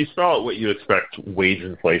 did you spell out what you expect wage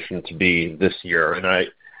inflation to be this year? And I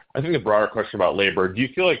think a broader question about labor, do you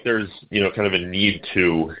feel like there's, kind of a need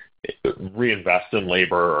to reinvest in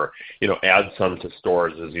labor or, add some to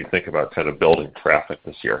stores as you think about kind of building traffic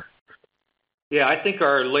this year? Yeah, I think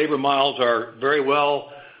our labor models are very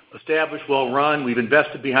well established, well run. We've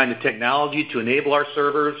invested behind the technology to enable our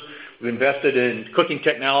servers. We've invested in cooking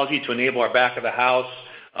technology to enable our back of the house.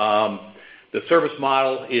 The service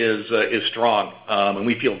model is strong, and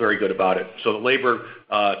we feel very good about it. So the labor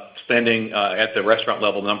spending at the restaurant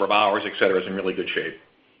level, number of hours, et cetera, is in really good shape.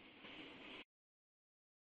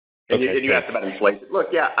 And you asked about inflation.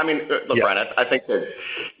 Brian, I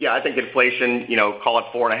think inflation, call it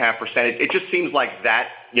 4.5%. It just seems like that,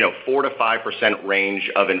 4 to 5% range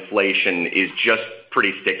of inflation is just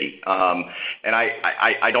pretty sticky. And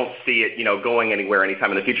I don't see it, going anywhere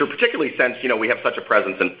anytime in the future, particularly since, we have such a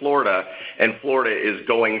presence in Florida, and Florida is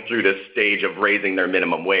going through this stage of raising their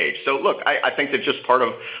minimum wage. So look, I think that's just part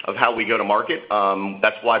of how we go to market.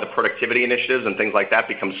 That's why the productivity initiatives and things like that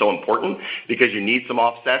become so important, because you need some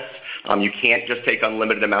offsets. You can't just take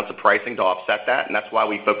unlimited amounts of pricing to offset that, and that's why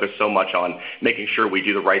we focus so much on making sure we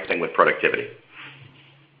do the right thing with productivity.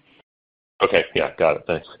 Okay, yeah, got it.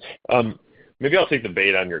 Thanks. Maybe I'll take the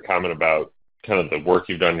bait on your comment about kind of the work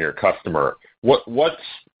you've done to your customer. What's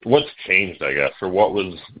changed, I guess, or what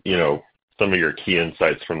was, some of your key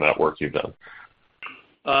insights from that work you've done?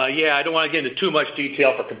 I don't want to get into too much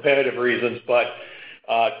detail for competitive reasons, but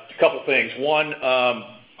a couple things. One,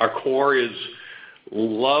 our core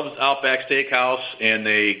loves Outback Steakhouse, and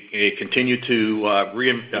they continue to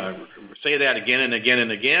say that again and again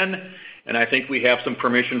and again. And I think we have some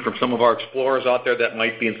permission from some of our explorers out there that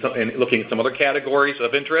might be looking at some other categories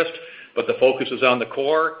of interest, but the focus is on the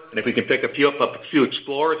core. And if we can pick a few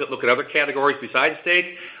explorers that look at other categories besides steak,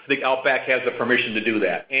 I think Outback has the permission to do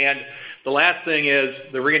that. And the last thing is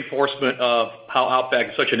the reinforcement of how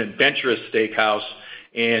Outback is such an adventurous steakhouse,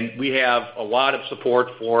 and we have a lot of support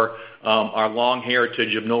for our long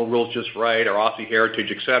heritage of No Rules, Just Right, our Aussie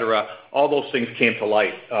heritage, et cetera. All those things came to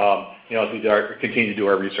light, as we continue to do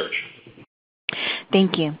our research.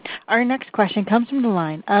 Thank you. Our next question comes from the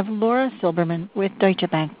line of Laura Silberman with Deutsche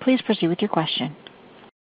Bank. Please proceed with your question.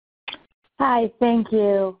 Hi, thank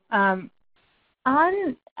you. On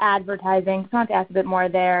advertising, so I want to ask a bit more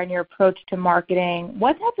there and your approach to marketing.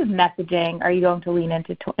 What type of messaging are you going to lean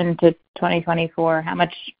into 2024? How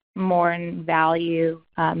much more in value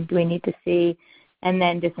do we need to see? And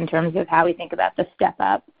then just in terms of how we think about the step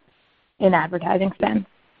up in advertising spend.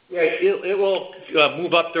 Yeah, it will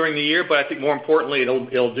move up during the year, but I think more importantly,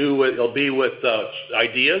 it'll be with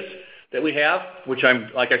ideas that we have, which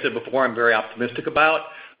like I said before, I'm very optimistic about.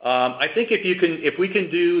 I think if we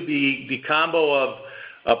can do the combo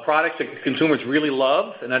of products that consumers really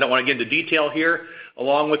love, and I don't want to get into detail here,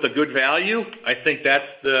 along with a good value, I think that's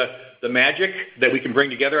the magic that we can bring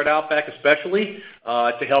together at Outback, especially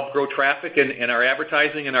to help grow traffic and our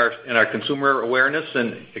advertising and our consumer awareness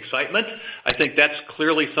and excitement. I think that's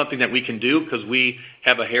clearly something that we can do because we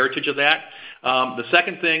have a heritage of that. The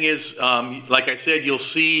second thing is, like I said, you'll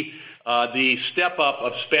see the step up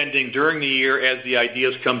of spending during the year as the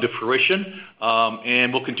ideas come to fruition,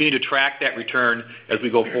 and we'll continue to track that return as we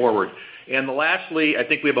go forward. And lastly, I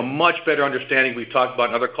think we have a much better understanding, we've talked about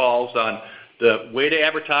in other calls, on the way to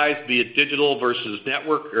advertise, be it digital versus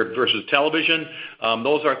network or versus television.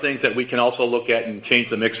 Those are things that we can also look at and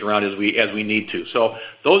change the mix around as we need to. So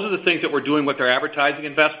those are the things that we're doing with our advertising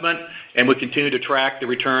investment, and we continue to track the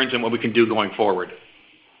returns and what we can do going forward.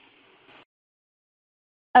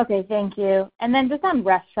 Okay, thank you. And then just on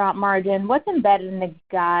restaurant margin, what's embedded in the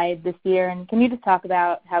guide this year? And can you just talk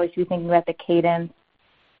about how we should be thinking about the cadence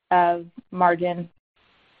of margin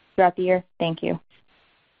throughout the year? Thank you.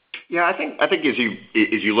 Yeah, I think as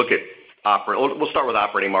you look at we'll start with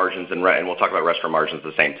operating margins and we'll talk about restaurant margins at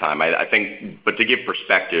the same time. I think, but to give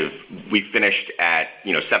perspective, we finished at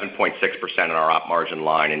 7.6% in our op margin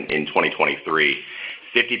line in 2023.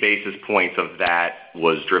 50 basis points of that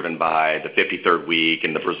was driven by the 53rd week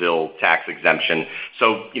and the Brazil tax exemption.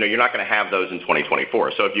 So, you're not going to have those in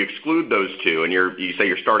 2024. So if you exclude those two and you say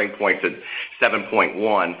your starting point's at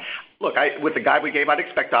 7.1, look, with the guide we gave, I'd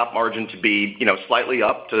expect op margin to be, slightly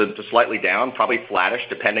up to slightly down, probably flattish,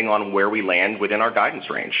 depending on where we land within our guidance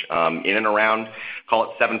range, in and around, call it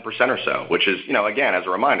 7% or so, which is, again, as a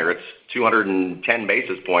reminder, it's 210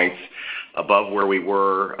 basis points above where we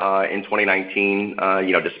were in 2019,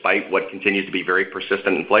 despite what continues to be very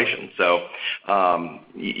persistent inflation. So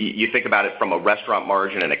you think about it from a restaurant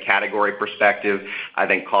margin and a category perspective. I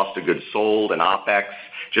think cost of goods sold and OpEx,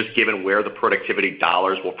 just given where the productivity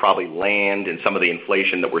dollars will probably land and some of the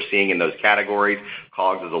inflation that we're seeing in those categories,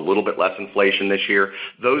 COGS is a little bit less inflation this year.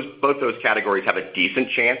 Both those categories have a decent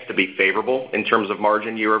chance to be favorable in terms of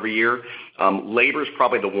margin year over year. Labor is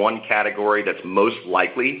probably the one category that's most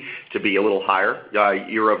likely to be a little higher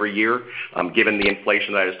year over year, given the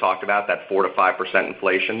inflation that I just talked about, that 4 to 5%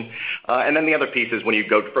 inflation. And then the other piece is when you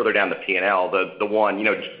go further down the P&L, the one,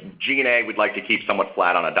 G&A we'd like to keep somewhat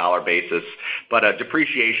flat on a dollar basis, but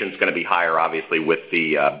depreciation is going to be higher, obviously, with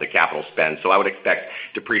the capital spend. So I would expect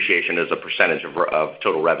depreciation as a percentage of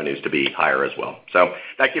total revenues to be higher as well. So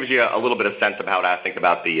that gives you a little bit of sense of how I think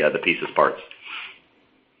about the pieces parts.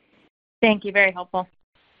 Thank you. Very helpful.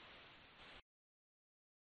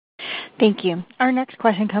 Thank you. Our next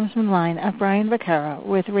question comes from the line of Brian Vaccaro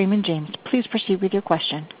with Raymond James. Please proceed with your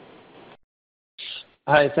question.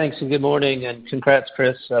 Hi, thanks, and good morning, and congrats,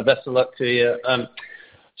 Chris. Best of luck to you.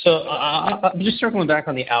 So I'm just circling back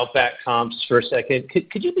on the Outback comps for a second.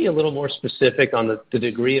 Could you be a little more specific on the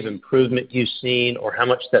degree of improvement you've seen or how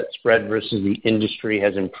much that spread versus the industry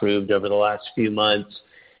has improved over the last few months?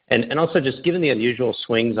 And also just given the unusual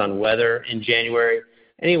swings on weather in January,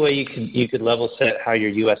 any way you could level set how your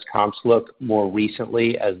U.S. comps look more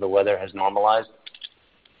recently as the weather has normalized?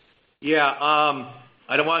 Yeah,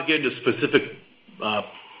 I don't want to get into specific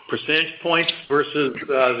percentage points versus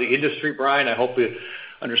the industry, Brian. I hope you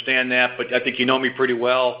understand that, but I think you know me pretty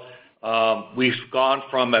well. We've gone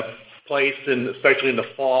from a place, especially in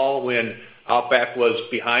the fall, when Outback was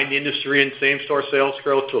behind the industry in same-store sales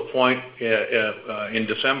growth to a point in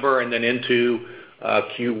December and then into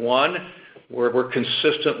Q1 where we're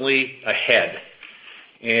consistently ahead.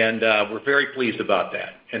 And we're very pleased about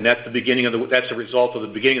that. And that's the result of the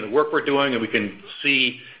beginning of the work we're doing, and we can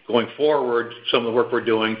see going forward some of the work we're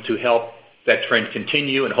doing to help that trend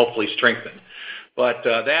continue and hopefully strengthen. But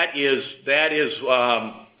that is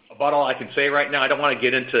about all I can say right now. I don't want to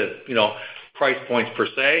get into price points per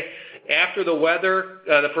se. After the weather,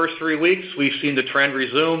 the first 3 weeks, we've seen the trend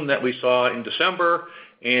resume that we saw in December,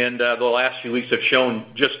 and the last few weeks have shown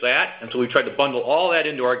just that. And so we tried to bundle all that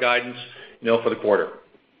into our guidance, for the quarter.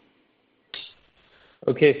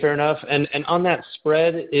 Okay, fair enough. And on that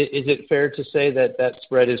spread, is it fair to say that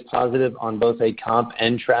spread is positive on both a comp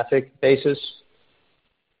and traffic basis?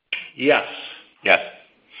 Yes. Yes.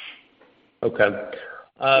 Okay.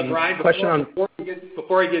 Brian,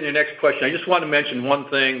 before I get into the next question, I just want to mention one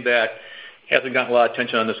thing that hasn't gotten a lot of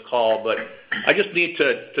attention on this call, but I just need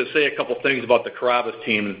to say a couple things about the Carrabba's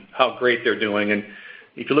team and how great they're doing. And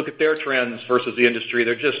if you look at their trends versus the industry,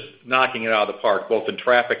 they're just knocking it out of the park, both in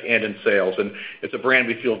traffic and in sales. And it's a brand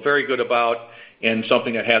we feel very good about and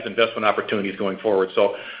something that has investment opportunities going forward.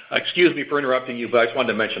 So excuse me for interrupting you, but I just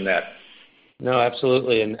wanted to mention that. No,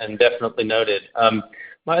 absolutely, and definitely noted.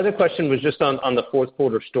 My other question was just on the fourth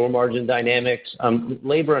quarter store margin dynamics.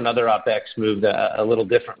 Labor and other OpEx moved a little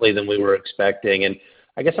differently than we were expecting. And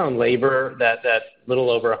I guess on labor, that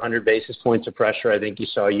little over 100 basis points of pressure I think you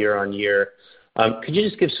saw year on year. Could you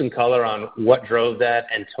just give some color on what drove that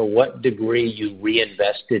and to what degree you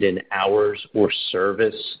reinvested in hours or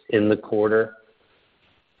service in the quarter?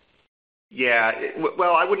 Yeah,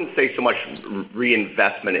 well, I wouldn't say so much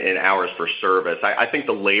reinvestment in hours for service. I think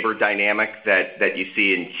the labor dynamic that you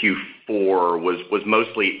see in Q4 was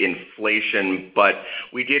mostly inflation, but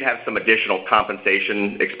we did have some additional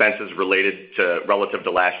compensation expenses relative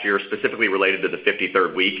to last year, specifically related to the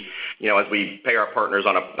 53rd week. As we pay our partners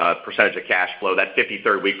on a percentage of cash flow, that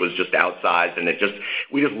 53rd week was just outsized, and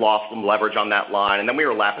we just lost some leverage on that line. And then we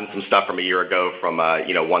were lapping some stuff from a year ago from a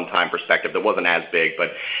one-time perspective that wasn't as big,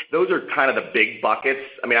 but those are kind of the big buckets.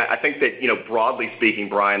 I mean, I think that, broadly speaking,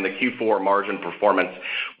 Brian, the Q4 margin performance,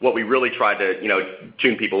 what we really tried to,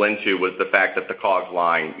 tune people into was the fact that the COGS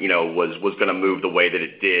line, was going to move the way that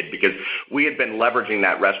it did, because we had been leveraging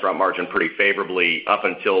that restaurant margin pretty favorably up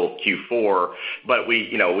until Q4. But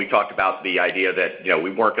we talked about the idea that,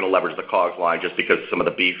 we weren't going to leverage the COGS line just because of some of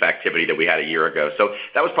the beef activity that we had a year ago. So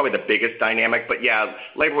that was probably the biggest dynamic. But yeah,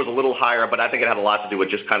 labor was a little higher, but I think it had a lot to do with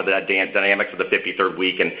just kind of the dynamics of the 53rd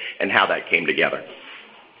week and how that came together.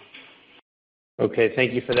 Okay,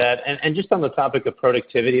 thank you for that. And just on the topic of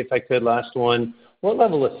productivity, if I could, last one, what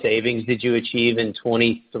level of savings did you achieve in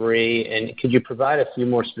 23? And could you provide a few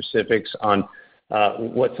more specifics on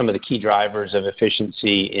what some of the key drivers of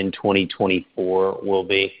efficiency in 2024 will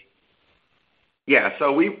be? Yeah,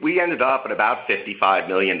 so we ended up at about $55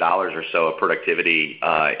 million or so of productivity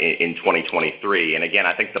in 2023. And again,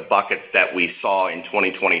 I think the buckets that we saw in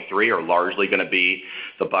 2023 are largely going to be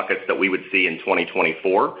the buckets that we would see in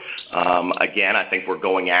 2024. Again, I think we're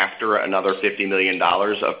going after another $50 million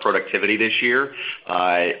of productivity this year.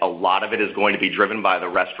 A lot of it is going to be driven by the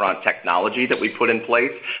restaurant technology that we put in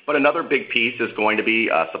place. But another big piece is going to be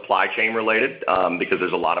supply chain related because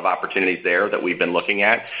there's a lot of opportunities there that we've been looking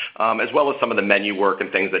at, as well as some of the menu work and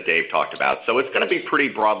things that Dave talked about. So it's going to be pretty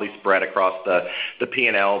broadly spread across the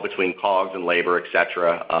P&L between COGS and labor, et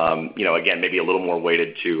cetera. Again, maybe a little more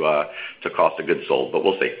weighted to cost of goods sold, but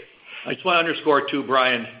we'll see. I just want to underscore too,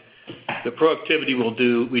 Brian, the productivity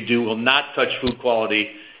will not touch food quality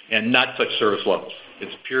and not touch service levels.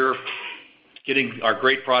 It's pure getting our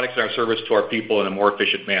great products and our service to our people in a more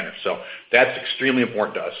efficient manner. So that's extremely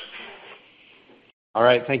important to us. All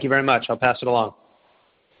right. Thank you very much. I'll pass it along.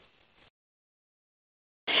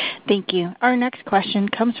 Thank you. Our next question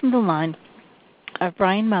comes from the line of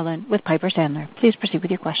Brian Mullan with Piper Sandler. Please proceed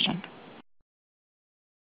with your question.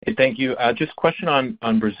 Hey, thank you. Just a question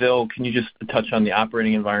on Brazil. Can you just touch on the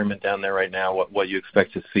operating environment down there right now, what you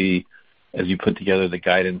expect to see as you put together the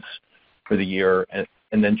guidance for the year?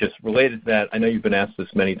 And then just related to that, I know you've been asked this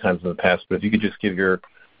many times in the past, but if you could just give your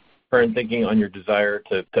current thinking on your desire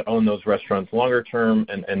to own those restaurants longer term,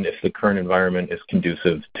 and if the current environment is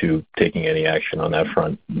conducive to taking any action on that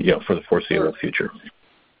front, for the foreseeable future.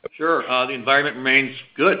 Sure. The environment remains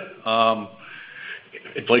good.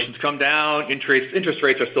 Inflation's come down. Interest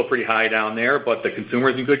rates are still pretty high down there, but the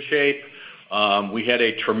consumer's in good shape. We had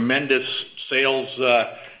a tremendous sales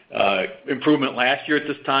improvement last year at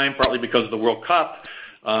this time, partly because of the World Cup.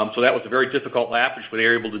 So that was a very difficult lap, which we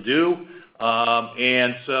were able to do.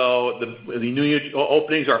 And so the new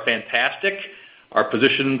openings are fantastic. Our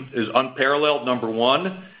position is unparalleled, number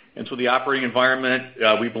one. And so the operating environment,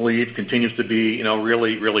 we believe, continues to be,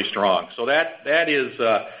 really, really strong. So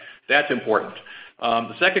that's important.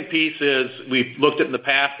 The second piece is we've looked at in the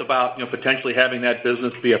past about, potentially having that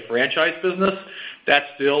business be a franchise business. That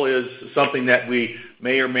still is something that we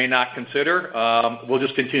may or may not consider. We'll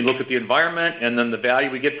just continue to look at the environment and then the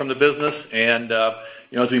value we get from the business and,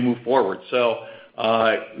 as we move forward. So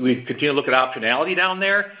we continue to look at optionality down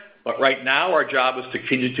there, but right now our job is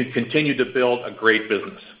to continue to build a great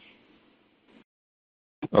business.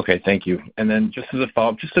 Okay, thank you. And then just as a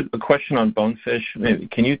follow-up, just a question on Bonefish.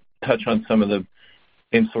 Can you touch on some of the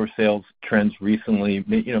in-store sales trends recently?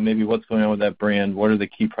 Maybe what's going on with that brand? What are the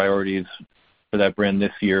key priorities for that brand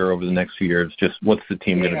this year, over the next few years? Just what's the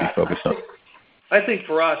team going to be focused on? I think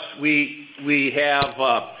for us, we have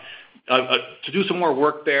to do some more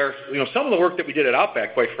work there. Some of the work that we did at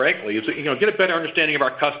Outback, quite frankly, is get a better understanding of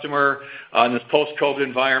our customer in this post-COVID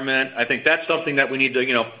environment. I think that's something that we need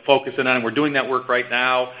to focus in on, and we're doing that work right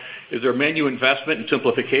now. Is there menu investment and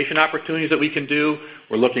simplification opportunities that we can do?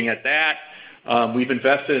 We're looking at that. We've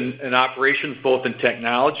invested in operations, both in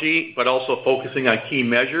technology, but also focusing on key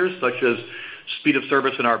measures such as speed of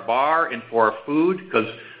service in our bar and for our food, because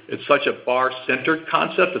it's such a bar-centered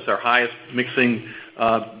concept. It's our highest mixing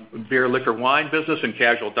beer, liquor, wine business and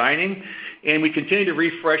casual dining. And we continue to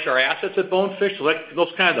refresh our assets at Bonefish. So those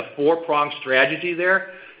kind of the four-pronged strategy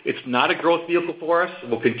there. It's not a growth vehicle for us.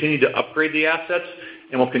 We'll continue to upgrade the assets,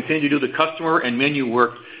 and we'll continue to do the customer and menu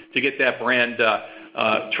work to get that brand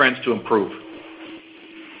trends to improve.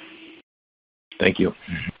 Thank you.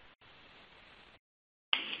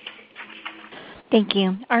 Thank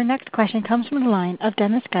you. Our next question comes from the line of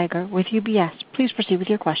Dennis Geiger with UBS. Please proceed with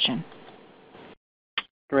your question.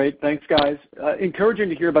 Great. Thanks, guys. Encouraging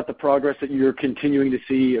to hear about the progress that you're continuing to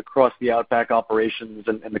see across the Outback operations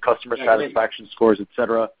and the customer satisfaction scores, et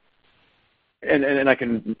cetera. And I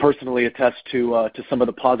can personally attest to some of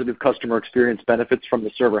the positive customer experience benefits from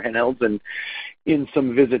the server handhelds and in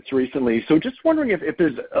some visits recently. So just wondering if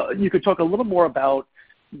there's you could talk a little more about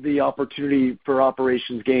the opportunity for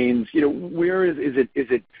operations gains. Where is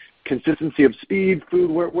it consistency of speed, food?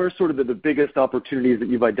 Where sort of the biggest opportunities that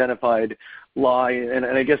you've identified lie? And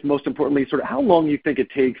I guess most importantly, sort of how long you think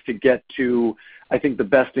it takes to get to, I think, the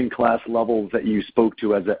best-in-class levels that you spoke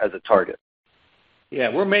to as a target? Yeah,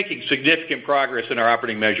 we're making significant progress in our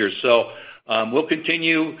operating measures. So we'll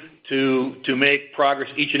continue to make progress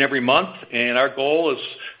each and every month. And our goal is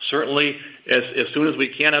certainly as soon as we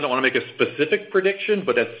can. I don't want to make a specific prediction,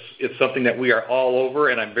 but it's something that we are all over.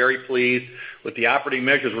 And I'm very pleased with the operating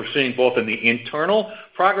measures we're seeing, both in the internal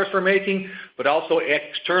progress we're making, but also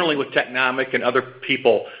externally with Technomic and other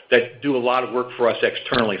people that do a lot of work for us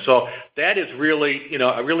externally. So that is really,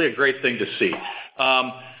 really a great thing to see.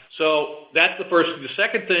 So that's the first. The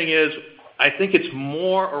second thing is, I think it's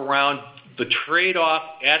more around the trade-off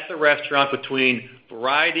at the restaurant between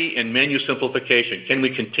variety and menu simplification. Can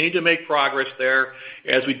we continue to make progress there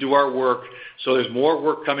as we do our work? So there's more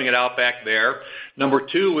work coming at Outback there. Number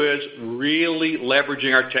two is really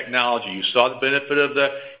leveraging our technology. You saw the benefit of the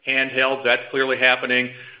handhelds. That's clearly happening.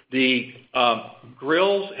 The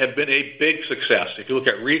grills have been a big success. If you look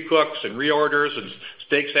at recooks and reorders and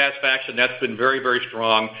steak satisfaction, that's been very, very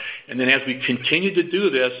strong. And then as we continue to do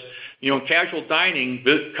this, in casual dining,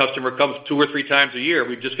 the customer comes 2 or 3 times a year.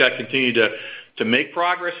 We've just got to continue to make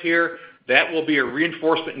progress here. That will be a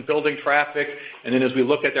reinforcement in building traffic. And then as we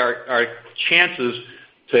look at our chances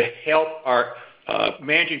to help our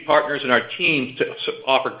managing partners and our teams to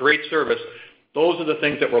offer great service, those are the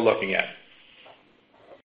things that we're looking at.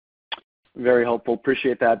 Very helpful.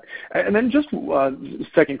 Appreciate that. And then just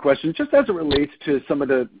second question, just as it relates to some of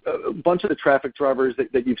the bunch of the traffic drivers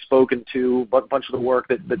that you've spoken to, a bunch of the work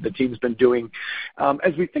that the team's been doing.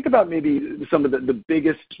 As we think about maybe some of the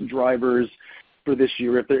biggest drivers for this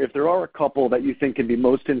year, if there are a couple that you think can be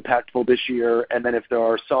most impactful this year, and then if there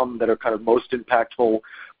are some that are kind of most impactful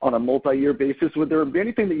on a multi-year basis, would there be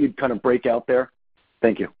anything that you'd kind of break out there?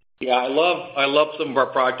 Thank you. Yeah, I love some of our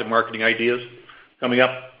product and marketing ideas coming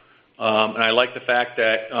up. And I like the fact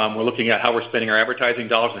that we're looking at how we're spending our advertising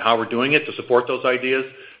dollars and how we're doing it to support those ideas.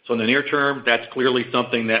 So in the near term, that's clearly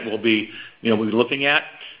something that we'll be looking at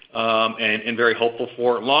and very hopeful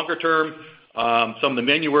for. Longer term, some of the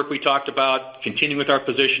menu work we talked about, continuing with our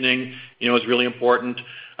positioning, is really important.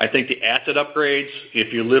 I think the asset upgrades,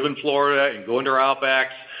 if you live in Florida and go into our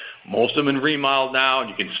Outbacks, most of them in remodel now, and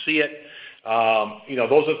you can see it.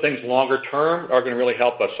 Those are things longer term are going to really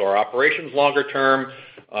help us. So our operations longer term,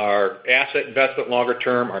 our asset investment longer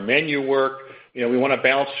term, our menu work. We want to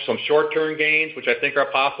balance some short-term gains, which I think are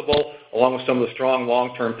possible, along with some of the strong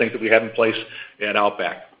long-term things that we have in place at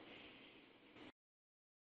Outback.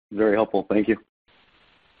 Very helpful. Thank you.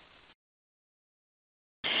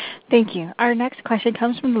 Thank you. Our next question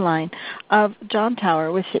comes from the line of Jon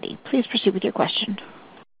Tower with Citi. Please proceed with your question.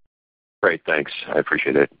 Great. Thanks. I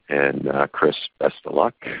appreciate it. And Chris, best of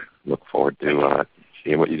luck. Look forward to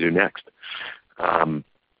seeing what you do next.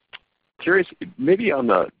 Curious, maybe on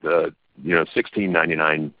the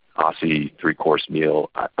 $16.99 Aussie 3-course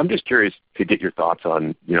meal. I'm just curious to get your thoughts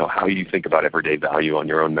on how you think about everyday value on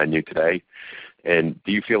your own menu today, and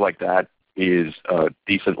do you feel like that is a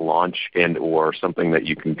decent launch and or something that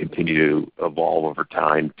you can continue to evolve over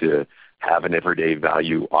time to have an everyday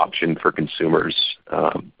value option for consumers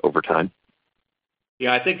over time?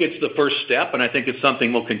 Yeah, I think it's the first step, and I think it's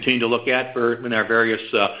something we'll continue to look at in our various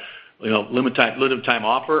limited time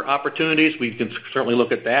offer opportunities. We can certainly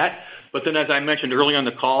look at that. But then, as I mentioned earlier on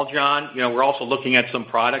the call, John, we're also looking at some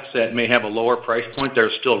products that may have a lower price point. They're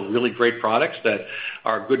still really great products that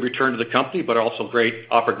are a good return to the company, but also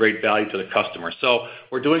offer great value to the customer. So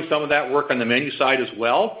we're doing some of that work on the menu side as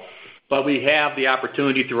well. But we have the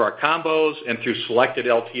opportunity through our combos and through selected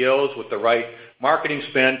LTOs with the right marketing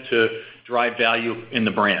spend to drive value in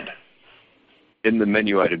the brand. In the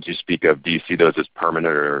menu items you speak of, do you see those as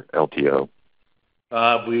permanent or LTO?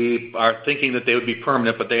 We are thinking that they would be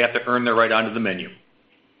permanent, but they have to earn their right onto the menu.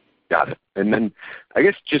 Got it. And then I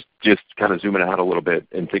guess just kind of zooming out a little bit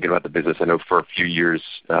and thinking about the business, I know for a few years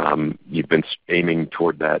you've been aiming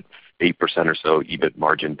toward that 8% or so EBIT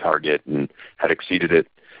margin target and had exceeded it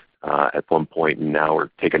at one point, and now we're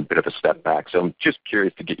taking a bit of a step back. So I'm just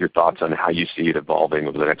curious to get your thoughts on how you see it evolving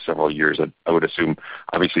over the next several years. I would assume,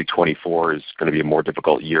 obviously, 24 is going to be a more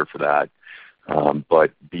difficult year for that.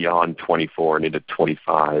 But beyond 24 and into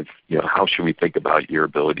 25, how should we think about your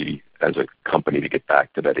ability as a company to get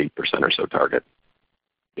back to that 8% or so target?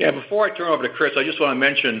 Yeah, before I turn over to Chris, I just want to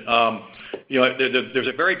mention, there's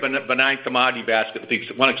a very benign commodity basket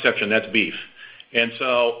with one exception, that's beef. And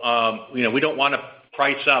so, we don't want to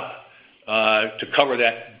price up to cover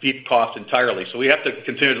that beef cost entirely. So we have to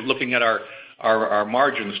continue looking at our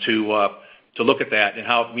margins to look at that and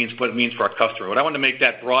what it means for our customer. But I want to make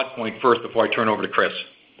that broad point first before I turn over to Chris.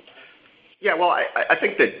 Yeah, well, I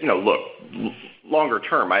think that, look, longer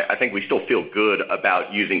term, I think we still feel good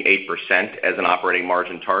about using 8% as an operating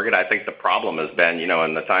margin target. I think the problem has been,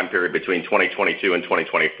 in the time period between 2022 and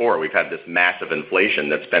 2024, we've had this massive inflation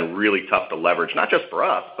that's been really tough to leverage, not just for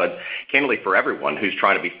us, but candidly for everyone who's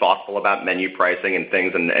trying to be thoughtful about menu pricing and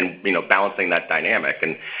things and balancing that dynamic.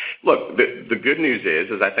 And look, the good news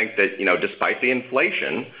is I think that, despite the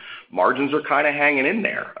inflation, margins are kind of hanging in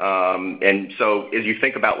there. And so as you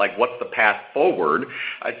think about what's the path forward,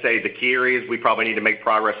 I'd say the key areas we probably need to make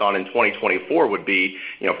progress on in 2024 would be,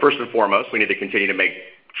 first and foremost, we need to continue to make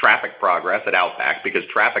traffic progress at Outback, because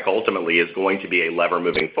traffic ultimately is going to be a lever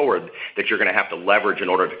moving forward that you're going to have to leverage in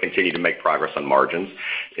order to continue to make progress on margins.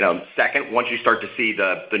 Second, once you start to see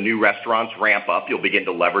the new restaurants ramp up, you'll begin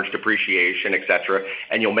to leverage depreciation, et cetera,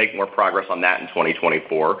 and you'll make more progress on that in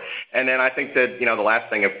 2024. And then I think that, the last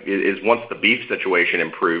thing is once the beef situation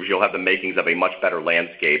improves, you'll have the makings of a much better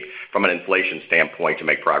landscape from an inflation standpoint to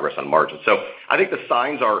make progress on margins. So I think the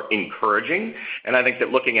signs are encouraging, and I think that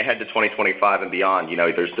looking ahead to 2025 and beyond,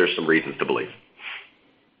 there's some reasons to believe.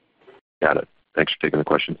 Got it. Thanks for taking the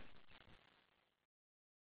question.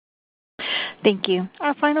 Thank you.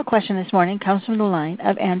 Our final question this morning comes from the line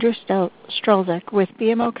of Andrew Strelzik with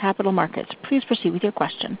BMO Capital Markets. Please proceed with your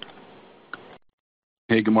question.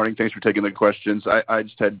 Hey, good morning. Thanks for taking the questions. I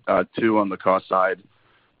just had two on the cost side.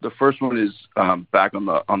 The first one is back on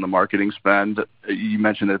the marketing spend. You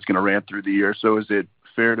mentioned that it's going to ramp through the year. So is it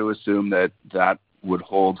fair to assume that would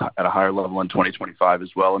hold at a higher level in 2025 as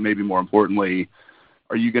well? And maybe more importantly,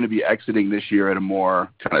 are you going to be exiting this year at a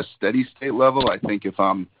more kind of steady state level? I think if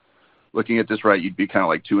I'm looking at this right, you'd be kind of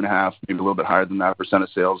like 2.5%, maybe a little bit higher than that % of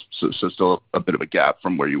sales. So still a bit of a gap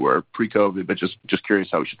from where you were pre-COVID, but just curious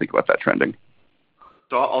how we should think about that trending.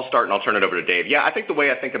 So I'll start and I'll turn it over to Dave. Yeah, I think the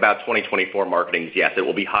way I think about 2024 marketing is, yes, it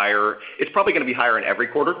will be higher. It's probably going to be higher in every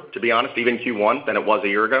quarter, to be honest, even Q1 than it was a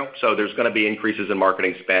year ago. So there's going to be increases in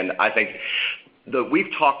marketing spend. I think we've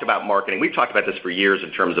talked about marketing. We've talked about this for years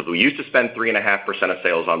in terms of we used to spend 3.5% of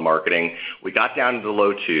sales on marketing. We got down to the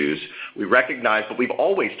low 2s. We recognized, but we've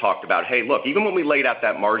always talked about, hey, look, even when we laid out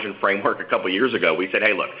that margin framework a couple of years ago, we said,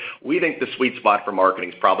 hey, look, we think the sweet spot for marketing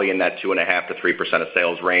is probably in that 2.5% to 3% of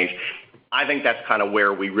sales range. I think that's kind of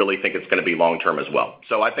where we really think it's going to be long-term as well.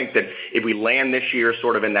 So I think that if we land this year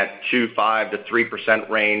sort of in that 2.5% to 3%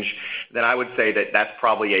 range, then I would say that that's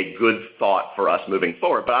probably a good thought for us moving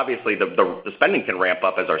forward. But obviously, the spending can ramp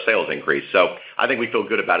up as our sales increase. So I think we feel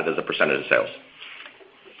good about it as a percentage of sales.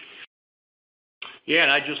 Yeah,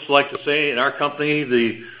 and I'd just like to say in our company,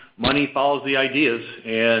 the money follows the ideas,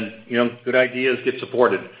 and, good ideas get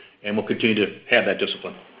supported, and we'll continue to have that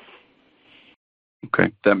discipline.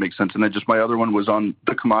 Okay, that makes sense. And then just my other one was on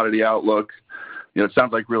the commodity outlook. It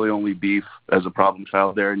sounds like really only beef as a problem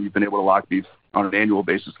child there, and you've been able to lock beef on an annual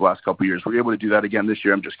basis the last couple of years. Were you able to do that again this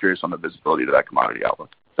year? I'm just curious on the visibility to that commodity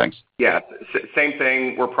outlook. Thanks. Yeah, same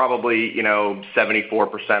thing. We're probably,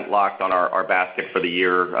 74% locked on our basket for the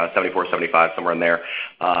year, 74, 75, somewhere in there.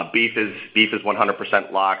 Beef is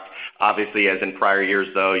 100% locked. Obviously, as in prior years,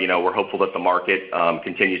 though, we're hopeful that the market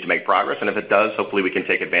continues to make progress. And if it does, hopefully we can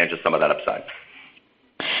take advantage of some of that upside.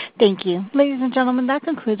 Thank you. Ladies and gentlemen, that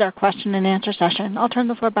concludes our question and answer session. I'll turn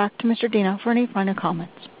the floor back to Mr. Deno for any final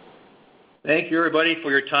comments. Thank you, everybody,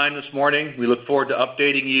 for your time this morning. We look forward to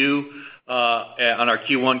updating you on our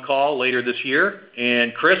Q1 call later this year.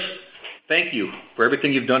 And Chris, thank you for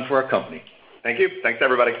everything you've done for our company. Thank you. Thanks,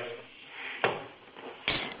 everybody.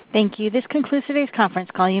 Thank you. This concludes today's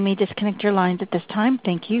conference call. You may disconnect your lines at this time.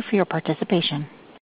 Thank you for your participation.